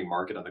emerging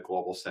market in the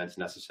global sense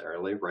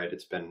necessarily, right?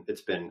 It's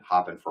been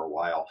hopping for a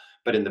while,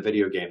 but in the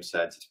video game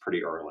sense, it's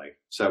pretty early.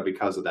 So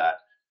because of that,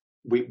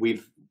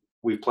 we've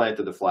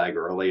planted the flag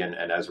early, and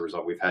as a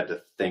result, we've had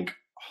to think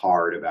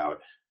hard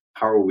about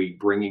how are we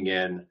bringing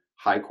in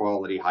high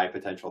quality, high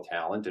potential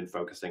talent and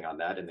focusing on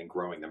that, and then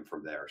growing them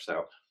from there.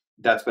 So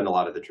that's been a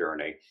lot of the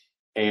journey.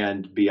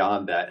 And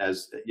beyond that,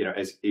 as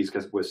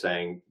Iska was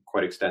saying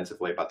quite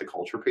extensively about the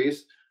culture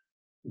piece,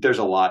 there's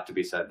a lot to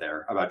be said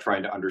there about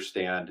trying to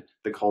understand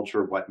the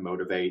culture, what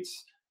motivates,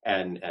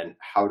 and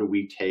how do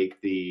we take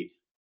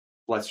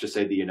let's just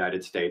say the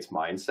United States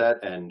mindset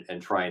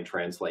and try and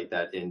translate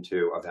that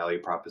into a value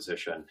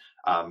proposition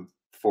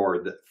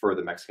for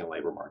the Mexican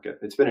labor market.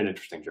 It's been an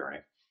interesting journey.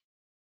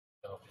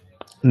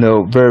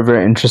 No, very,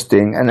 very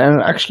interesting. And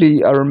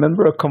actually, I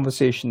remember a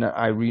conversation that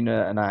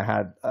Irina and I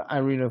had.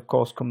 Irina, of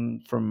course, come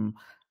from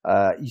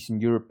Eastern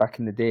Europe back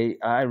in the day.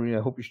 Irina,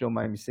 I hope you don't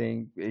mind me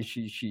saying,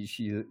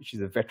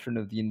 she's a veteran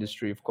of the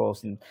industry, of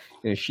course, and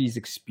she's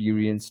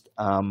experienced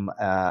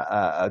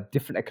a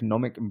different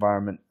economic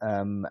environment.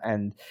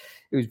 And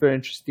it was very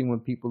interesting when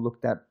people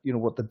looked at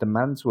what the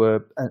demands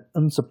were. And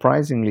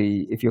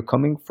unsurprisingly, if you're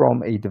coming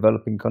from a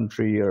developing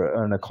country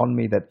or an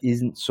economy that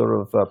isn't sort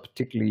of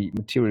particularly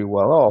materially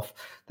well off,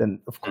 then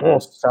of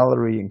course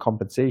salary and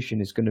compensation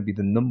is going to be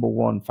the number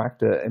one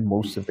factor in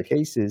most of the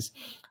cases.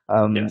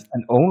 Yes.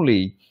 And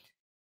only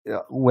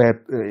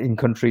where in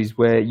countries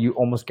where you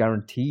almost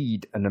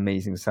guaranteed an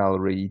amazing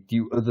salary,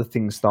 do other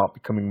things start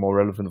becoming more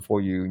relevant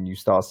for you, and you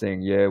start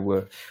saying, yeah,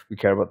 we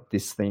care about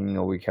this thing,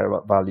 or we care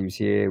about values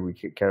here, we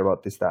care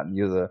about this, that, and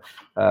the other.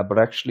 But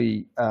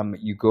actually,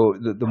 you go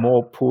the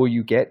more poor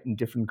you get in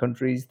different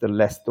countries, the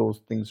less those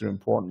things are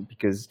important,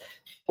 because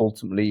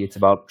ultimately it's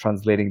about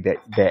translating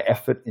their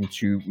effort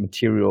into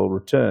material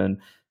return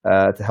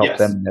to help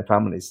them and their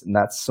families, and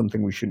that's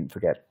something we shouldn't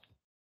forget.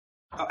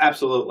 Oh,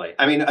 absolutely.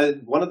 I mean,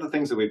 one of the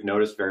things that we've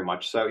noticed very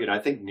much so, I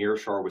think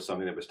nearshore was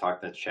something that was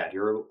talked in the chat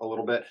here a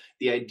little bit.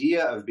 The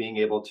idea of being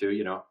able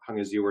to, Hung,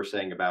 as you were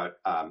saying about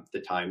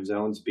the time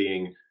zones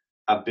being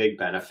a big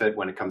benefit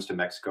when it comes to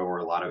Mexico or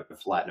a lot of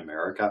Latin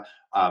America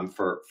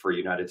for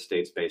United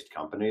States-based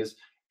companies,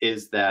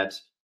 is that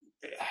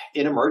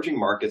in emerging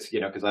markets,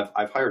 because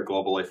I've hired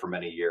globally for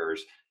many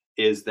years,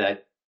 is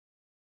that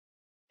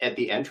at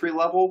the entry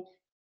level,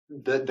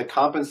 the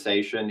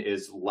compensation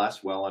is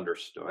less well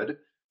understood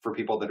for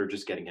people that are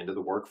just getting into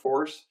the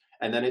workforce.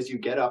 And then as you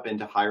get up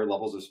into higher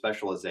levels of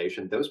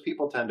specialization, those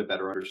people tend to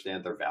better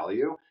understand their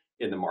value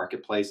in the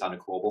marketplace on a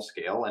global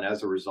scale. And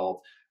as a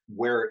result,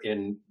 where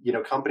in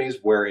companies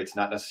where it's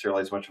not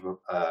necessarily as much of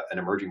an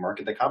emerging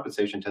market, the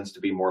compensation tends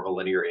to be more of a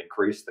linear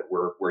increase that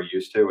we're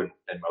used to in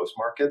most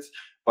markets.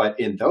 But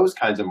in those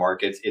kinds of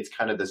markets, it's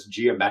kind of this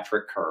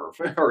geometric curve,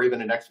 or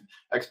even an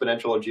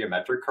exponential or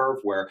geometric curve,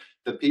 where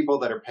the people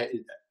that are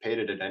paid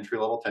at an entry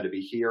level tend to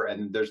be here,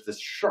 and there's this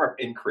sharp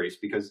increase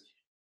because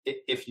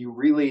if you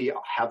really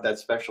have that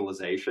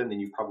specialization,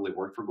 then you've probably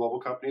worked for global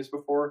companies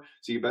before,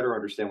 so you better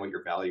understand what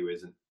your value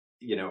is,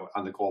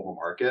 on the global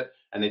market,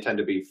 and they tend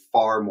to be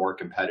far more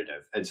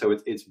competitive. And so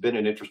it's been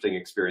an interesting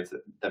experience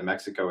that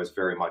Mexico has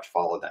very much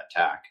followed that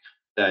tack.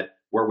 That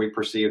where we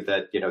perceive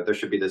that there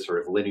should be this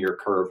sort of linear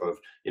curve of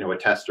a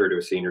tester to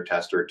a senior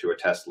tester to a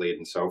test lead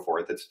and so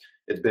forth.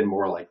 It's been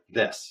more like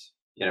this,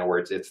 where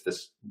it's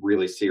this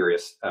really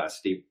serious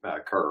steep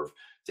curve.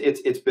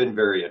 It's been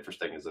very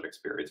interesting as an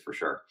experience for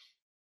sure.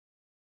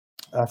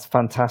 That's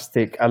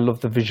fantastic. I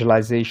love the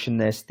visualization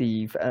there,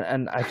 Steve,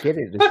 and I get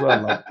it as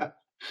well. Like,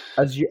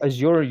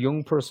 as you're a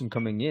young person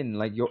coming in,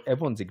 like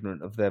everyone's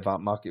ignorant of their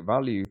market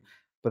value,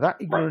 but that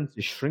ignorance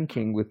is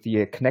shrinking with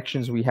the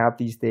connections we have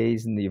these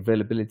days and the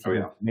availability of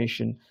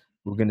information.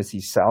 We're going to see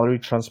salary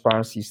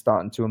transparency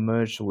starting to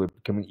emerge, so we're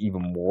becoming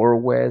even more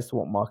aware as to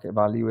what market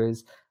value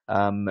is.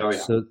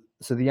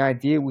 So the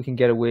idea we can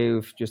get away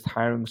with just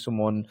hiring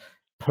someone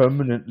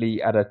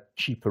permanently at a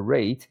cheaper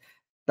rate,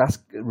 that's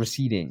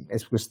receding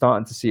as we're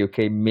starting to see,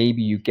 okay,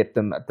 maybe you get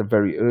them at the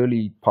very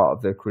early part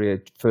of their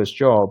career, first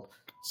job,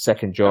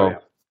 second job,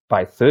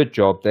 by third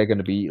job, they're going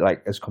to be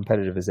like as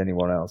competitive as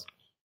anyone else.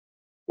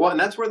 Well, and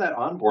that's where that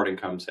onboarding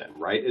comes in,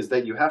 right? Is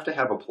that you have to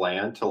have a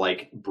plan to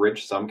like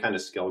bridge some kind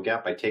of skill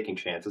gap by taking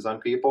chances on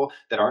people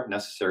that aren't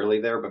necessarily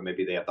there, but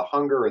maybe they have the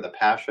hunger or the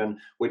passion,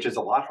 which is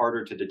a lot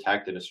harder to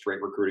detect in a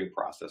straight recruiting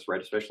process,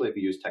 right? Especially if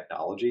you use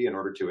technology in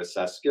order to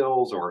assess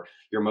skills, or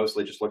you're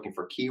mostly just looking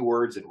for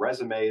keywords and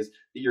resumes,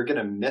 you're going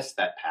to miss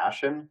that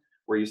passion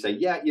where you say,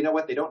 yeah, you know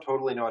what? They don't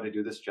totally know how to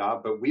do this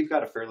job, but we've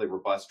got a fairly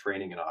robust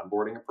training and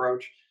onboarding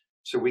approach.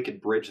 So we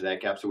could bridge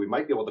that gap. So we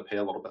might be able to pay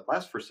a little bit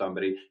less for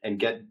somebody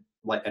and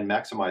and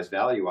maximize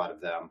value out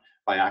of them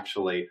by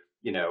actually,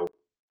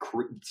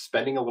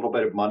 spending a little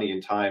bit of money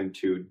and time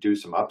to do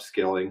some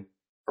upskilling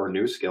or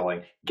new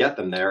skilling, get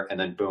them there, and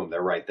then boom,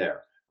 they're right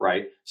there,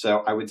 right?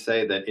 So I would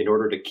say that in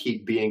order to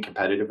keep being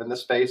competitive in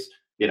this space,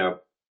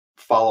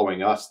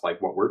 following us, like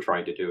what we're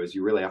trying to do, is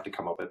you really have to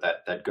come up with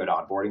that good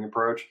onboarding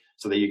approach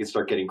so that you can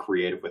start getting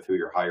creative with who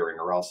you're hiring.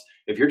 Or else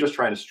if you're just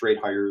trying to straight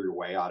hire your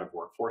way out of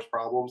workforce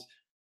problems,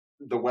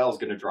 the well is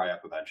going to dry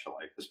up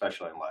eventually,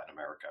 especially in Latin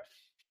America.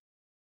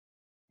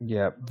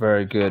 Yeah,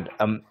 very good.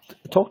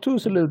 Talk to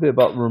us a little bit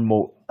about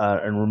remote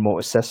and remote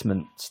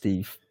assessment,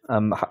 Steve.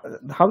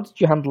 How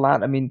did you handle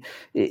that? I mean,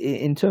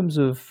 in terms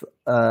of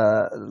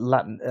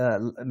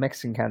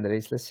Mexican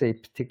candidates, let's say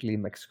particularly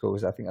Mexico,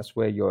 because I think that's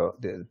where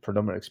the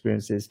predominant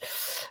experience is.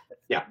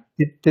 Yeah.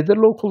 Did the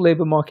local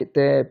labor market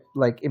there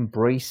like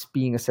embrace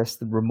being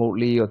assessed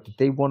remotely, or did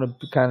they want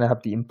to kind of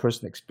have the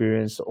in-person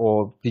experience,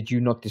 or did you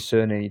not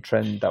discern any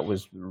trend that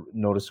was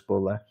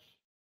noticeable there?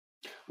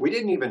 We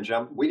didn't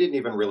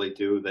even really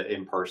do the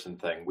in-person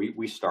thing.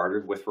 We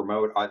started with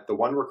remote. The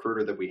one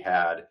recruiter that we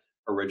had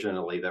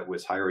originally that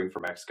was hiring for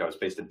Mexico is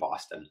based in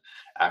Boston.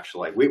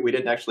 Actually, we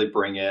didn't actually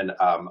bring in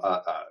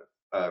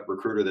a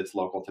recruiter that's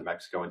local to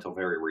Mexico until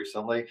very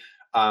recently.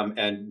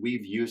 And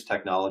we've used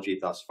technology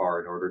thus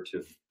far in order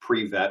to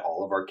pre-vet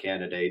all of our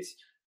candidates.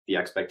 The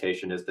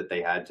expectation is that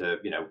they had to,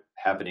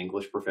 have an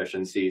English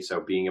proficiency. So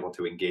being able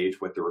to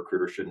engage with the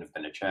recruiter shouldn't have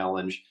been a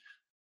challenge.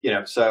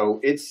 So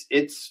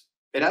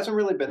it hasn't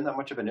really been that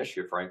much of an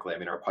issue, frankly. I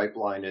mean, our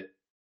pipeline,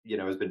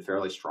 has been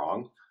fairly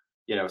strong,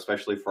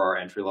 especially for our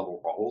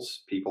entry-level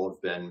roles. People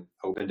have been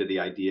open to the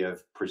idea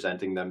of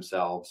presenting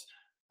themselves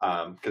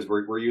because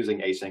we're using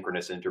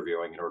asynchronous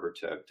interviewing in order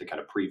to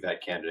kind of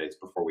pre-vet candidates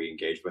before we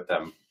engage with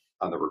them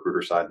on the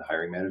recruiter side and the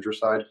hiring manager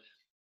side.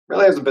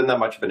 Really hasn't been that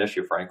much of an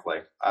issue, frankly.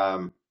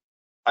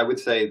 I would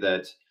say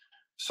that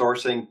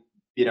sourcing,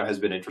 has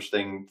been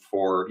interesting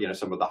for,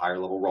 some of the higher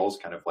level roles,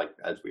 kind of like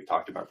as we've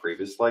talked about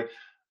previously.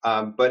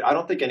 But I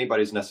don't think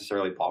anybody's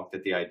necessarily balked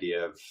at the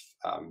idea of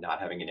not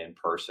having an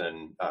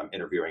in-person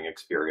interviewing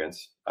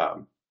experience,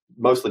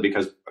 mostly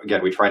because,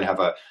 again, we try to have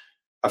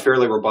a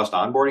fairly robust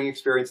onboarding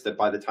experience that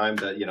by the time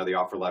that, the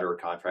offer letter or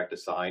contract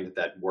is signed,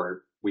 that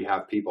we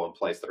have people in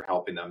place that are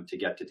helping them to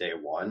get to day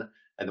one.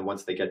 And then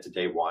once they get to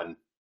day one,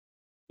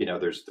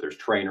 there's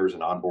trainers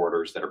and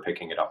onboarders that are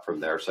picking it up from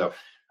there. So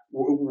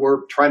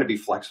we're trying to be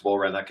flexible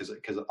around that because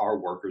our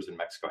workers in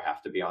Mexico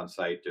have to be on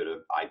site due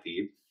to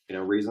IP,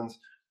 reasons.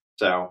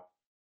 So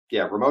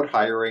yeah, remote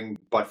hiring,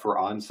 but for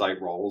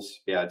on-site roles,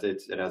 yeah,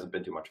 it hasn't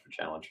been too much of a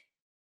challenge.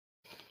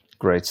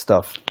 Great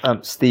stuff.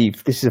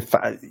 Steve, this is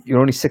you're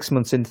only 6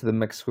 months into the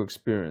Mexico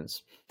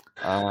experience.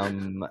 How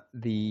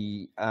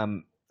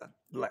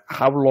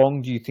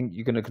long do you think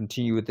you're going to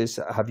continue with this?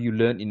 Have you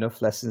learned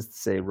enough lessons to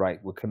say,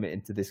 right, we're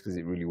committing to this because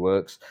it really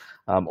works?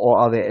 Or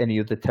are there any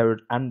other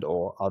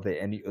are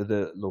there any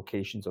other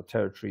locations or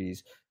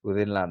territories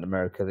within Latin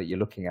America that you're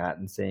looking at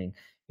and saying,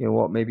 you know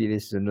what, maybe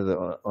this is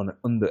another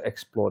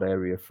underexplored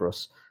area for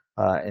us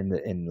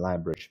in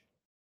Lionbridge?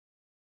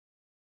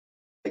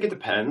 I think it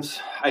depends.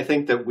 I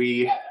think that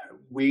we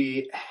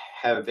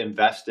have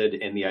invested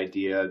in the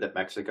idea that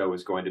Mexico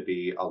is going to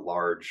be a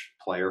large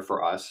player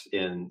for us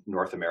in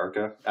North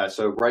America.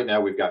 So right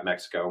now we've got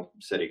Mexico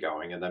City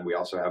going, and then we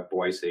also have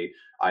Boise,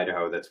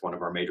 Idaho. That's one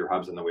of our major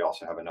hubs, and then we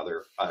also have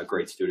another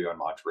great studio in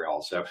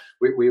Montreal. So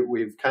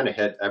we've kind of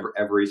hit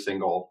every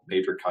single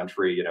major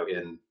country,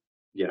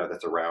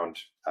 that's around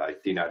the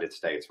United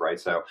States, right?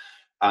 So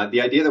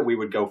the idea that we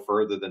would go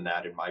further than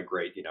that and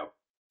migrate,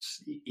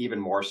 even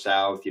more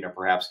south,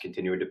 perhaps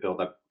continuing to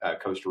build up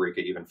Costa Rica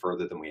even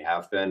further than we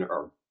have been,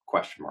 are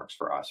question marks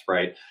for us,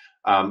 right?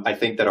 I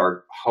think that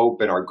our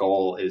hope and our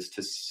goal is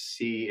to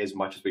see as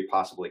much as we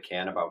possibly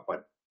can about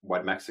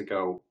what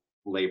Mexico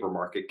labor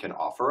market can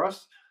offer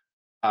us.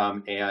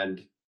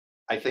 And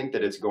I think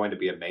that it's going to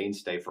be a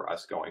mainstay for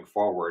us going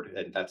forward,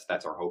 and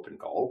that's our hope and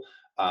goal.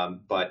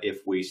 But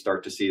if we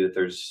start to see that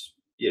there's,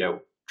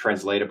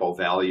 translatable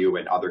value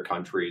in other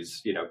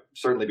countries,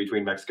 certainly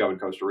between Mexico and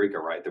Costa Rica,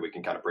 right, that we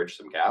can kind of bridge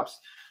some gaps,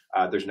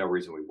 there's no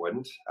reason we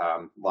wouldn't.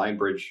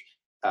 Lionbridge,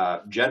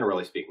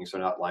 generally speaking, so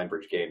not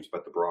Lionbridge Games,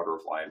 but the broader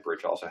of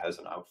Lionbridge also has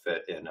an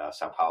outfit in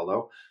Sao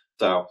Paulo.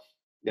 So,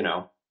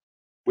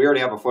 we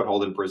already have a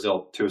foothold in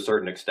Brazil to a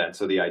certain extent.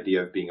 So the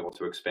idea of being able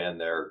to expand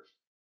there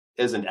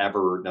isn't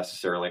ever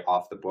necessarily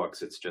off the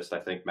books. It's just, I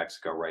think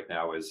Mexico right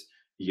now is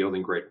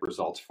yielding great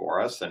results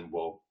for us, and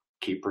we'll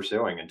keep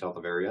pursuing until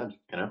the very end,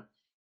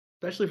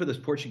 Especially for those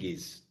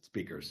Portuguese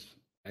speakers,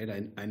 right?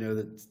 I know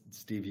that,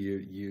 Steve,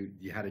 you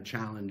had a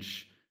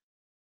challenge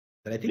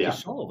that I think you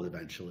solved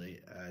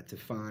eventually to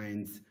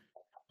find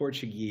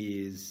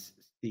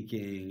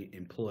Portuguese-speaking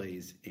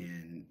employees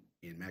in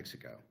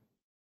Mexico.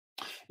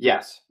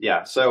 Yes,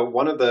 yeah. So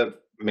one of the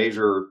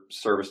major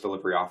service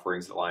delivery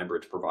offerings that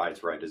Lionbridge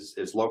provides, right,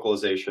 is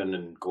localization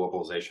and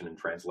globalization and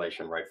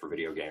translation, right, for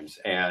video games.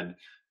 And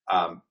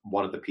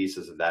one of the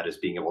pieces of that is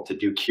being able to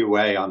do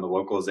QA on the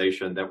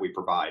localization that we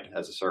provide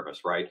as a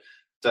service, right?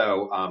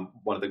 So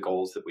one of the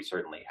goals that we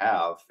certainly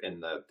have in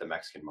the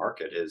Mexican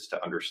market is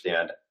to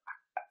understand,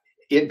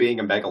 it being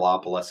a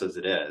megalopolis as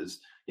it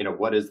is,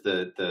 what is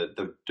the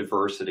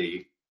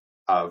diversity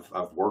of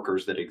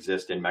workers that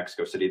exist in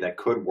Mexico City that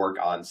could work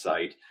on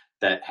site,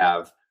 that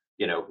have,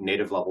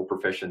 native level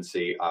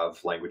proficiency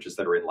of languages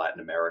that are in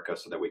Latin America,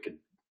 so that we could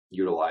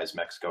utilize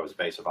Mexico as a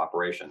base of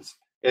operations.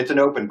 It's an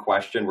open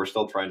question. We're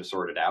still trying to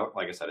sort it out.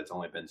 Like I said, it's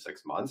only been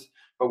 6 months,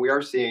 but we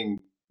are seeing,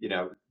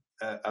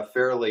 a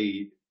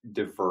fairly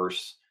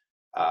diverse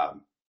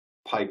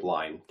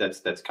pipeline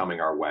that's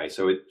coming our way.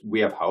 So we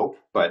have hope,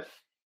 but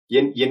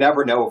you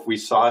never know. If we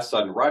saw a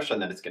sudden rush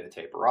and then it's going to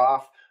taper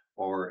off,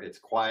 or it's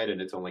quiet and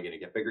it's only going to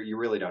get bigger, you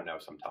really don't know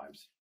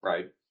sometimes,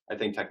 right? I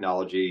think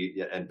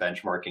technology and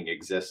benchmarking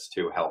exists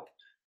to help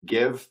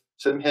give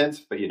some hints,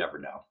 but you never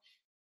know.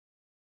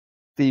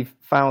 Steve,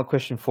 final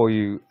question for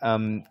you.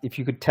 If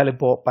you could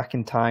teleport back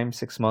in time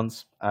 6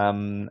 months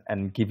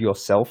and give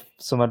yourself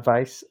some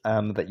advice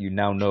that you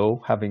now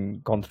know,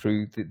 having gone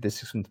through this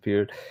 6 month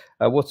period,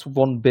 what's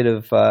one bit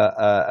of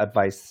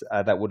advice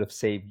that would have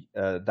saved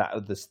that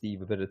other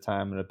Steve a bit of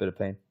time and a bit of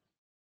pain?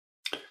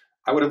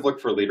 I would have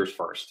looked for leaders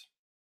first.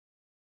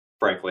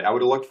 Frankly, I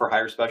would have looked for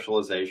higher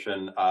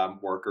specialization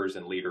workers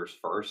and leaders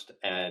first,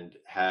 and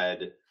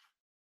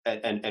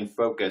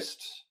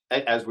focused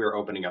as we were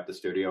opening up the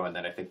studio. And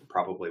then I think we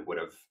probably would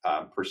have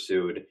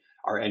pursued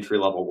our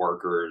entry-level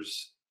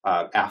workers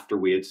after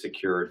we had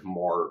secured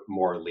more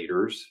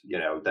leaders,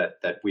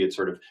 that we had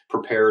sort of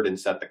prepared and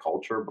set the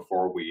culture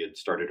before we had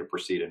started to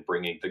proceed in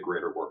bringing the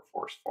greater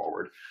workforce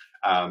forward.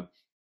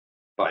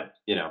 But,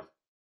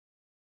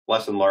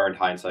 lesson learned,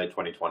 hindsight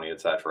 2020,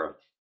 etc.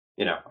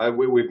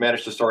 We've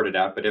managed to sort it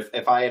out. But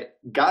if I had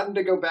gotten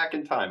to go back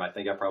in time, I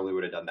think I probably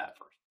would have done that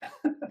first.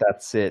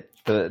 That's it,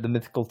 the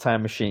mythical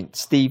time machine.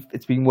 Steve,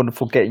 it's been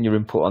wonderful getting your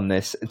input on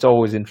this. It's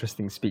always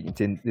interesting speaking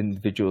to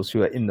individuals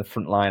who are in the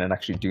front line and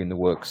actually doing the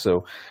work.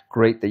 So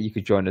great that you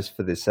could join us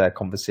for this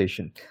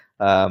conversation.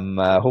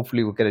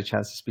 Hopefully we'll get a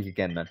chance to speak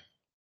again, man.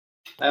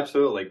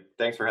 Absolutely.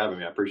 Thanks for having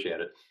me. I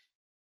appreciate it.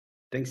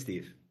 Thanks,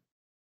 Steve.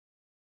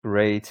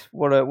 Great.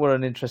 What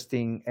an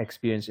interesting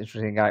experience,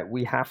 interesting guy.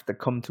 We have to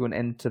come to an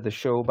end to the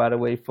show, by the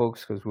way,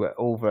 folks, because we're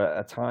over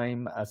a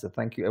time. As a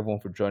thank you, everyone,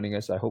 for joining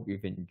us. I hope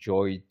you've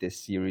enjoyed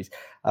this series.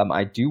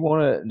 I do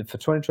want to, for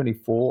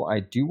 2024, I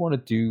do want to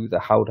do the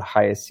How to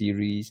Hire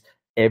series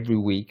every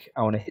week.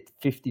 I want to hit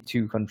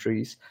 52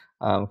 countries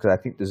because I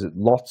think there's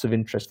lots of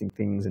interesting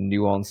things and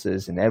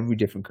nuances in every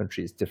different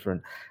country. It's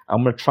different.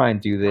 I'm going to try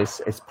and do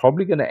this. It's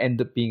probably going to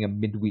end up being a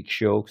midweek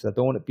show because I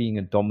don't want it being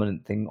a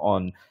dominant thing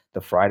on the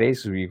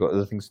Fridays because we've got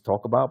other things to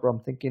talk about. But I'm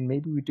thinking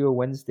maybe we do a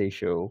Wednesday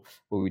show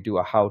where we do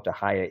a how to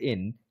hire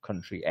in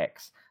country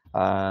X.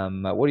 What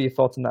are your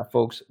thoughts on that,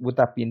 folks? Would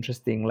that be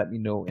interesting? Let me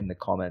know in the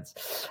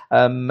comments.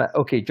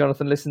 Okay,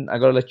 Jonathan, listen, I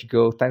gotta let you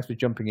go. Thanks for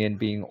jumping in,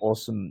 being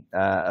awesome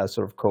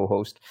sort of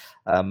co-host.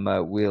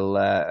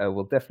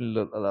 We'll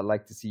definitely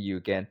like to see you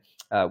again.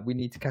 We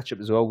need to catch up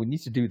as well. We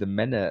need to do the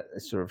MENA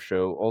sort of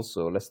show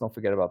also. Let's not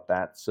forget about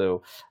that.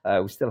 So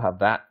we still have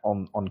that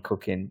on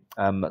cooking.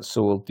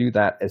 So we'll do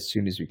that as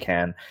soon as we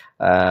can.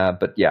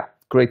 But yeah,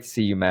 great to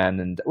see you, man.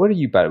 And where are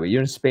you, by the way?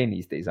 You're in Spain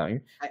these days, aren't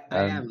you?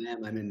 I am.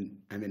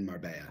 I'm in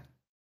Marbella.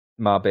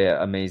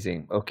 Marbella,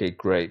 amazing. Okay,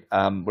 great.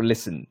 Well,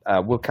 listen,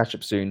 we'll catch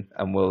up soon,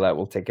 and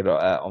we'll take it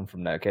on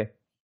from there. Okay.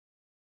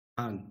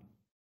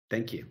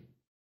 Thank you.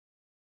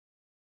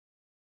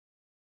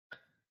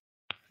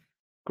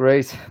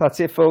 Great. That's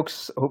it,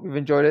 folks. Hope you've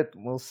enjoyed it.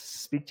 We'll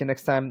speak to you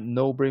next time.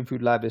 No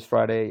Brainfood Live this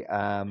Friday.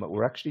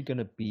 We're actually going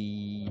to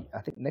be, I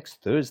think,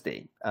 next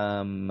Thursday.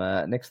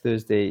 Next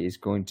Thursday is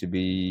going to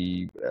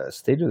be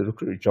State of the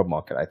Recruiter Job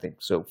Market, I think.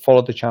 So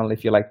follow the channel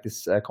if you like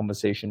this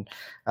conversation.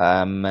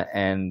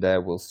 And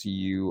we'll see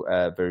you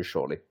very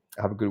shortly.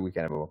 Have a good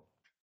weekend, everyone.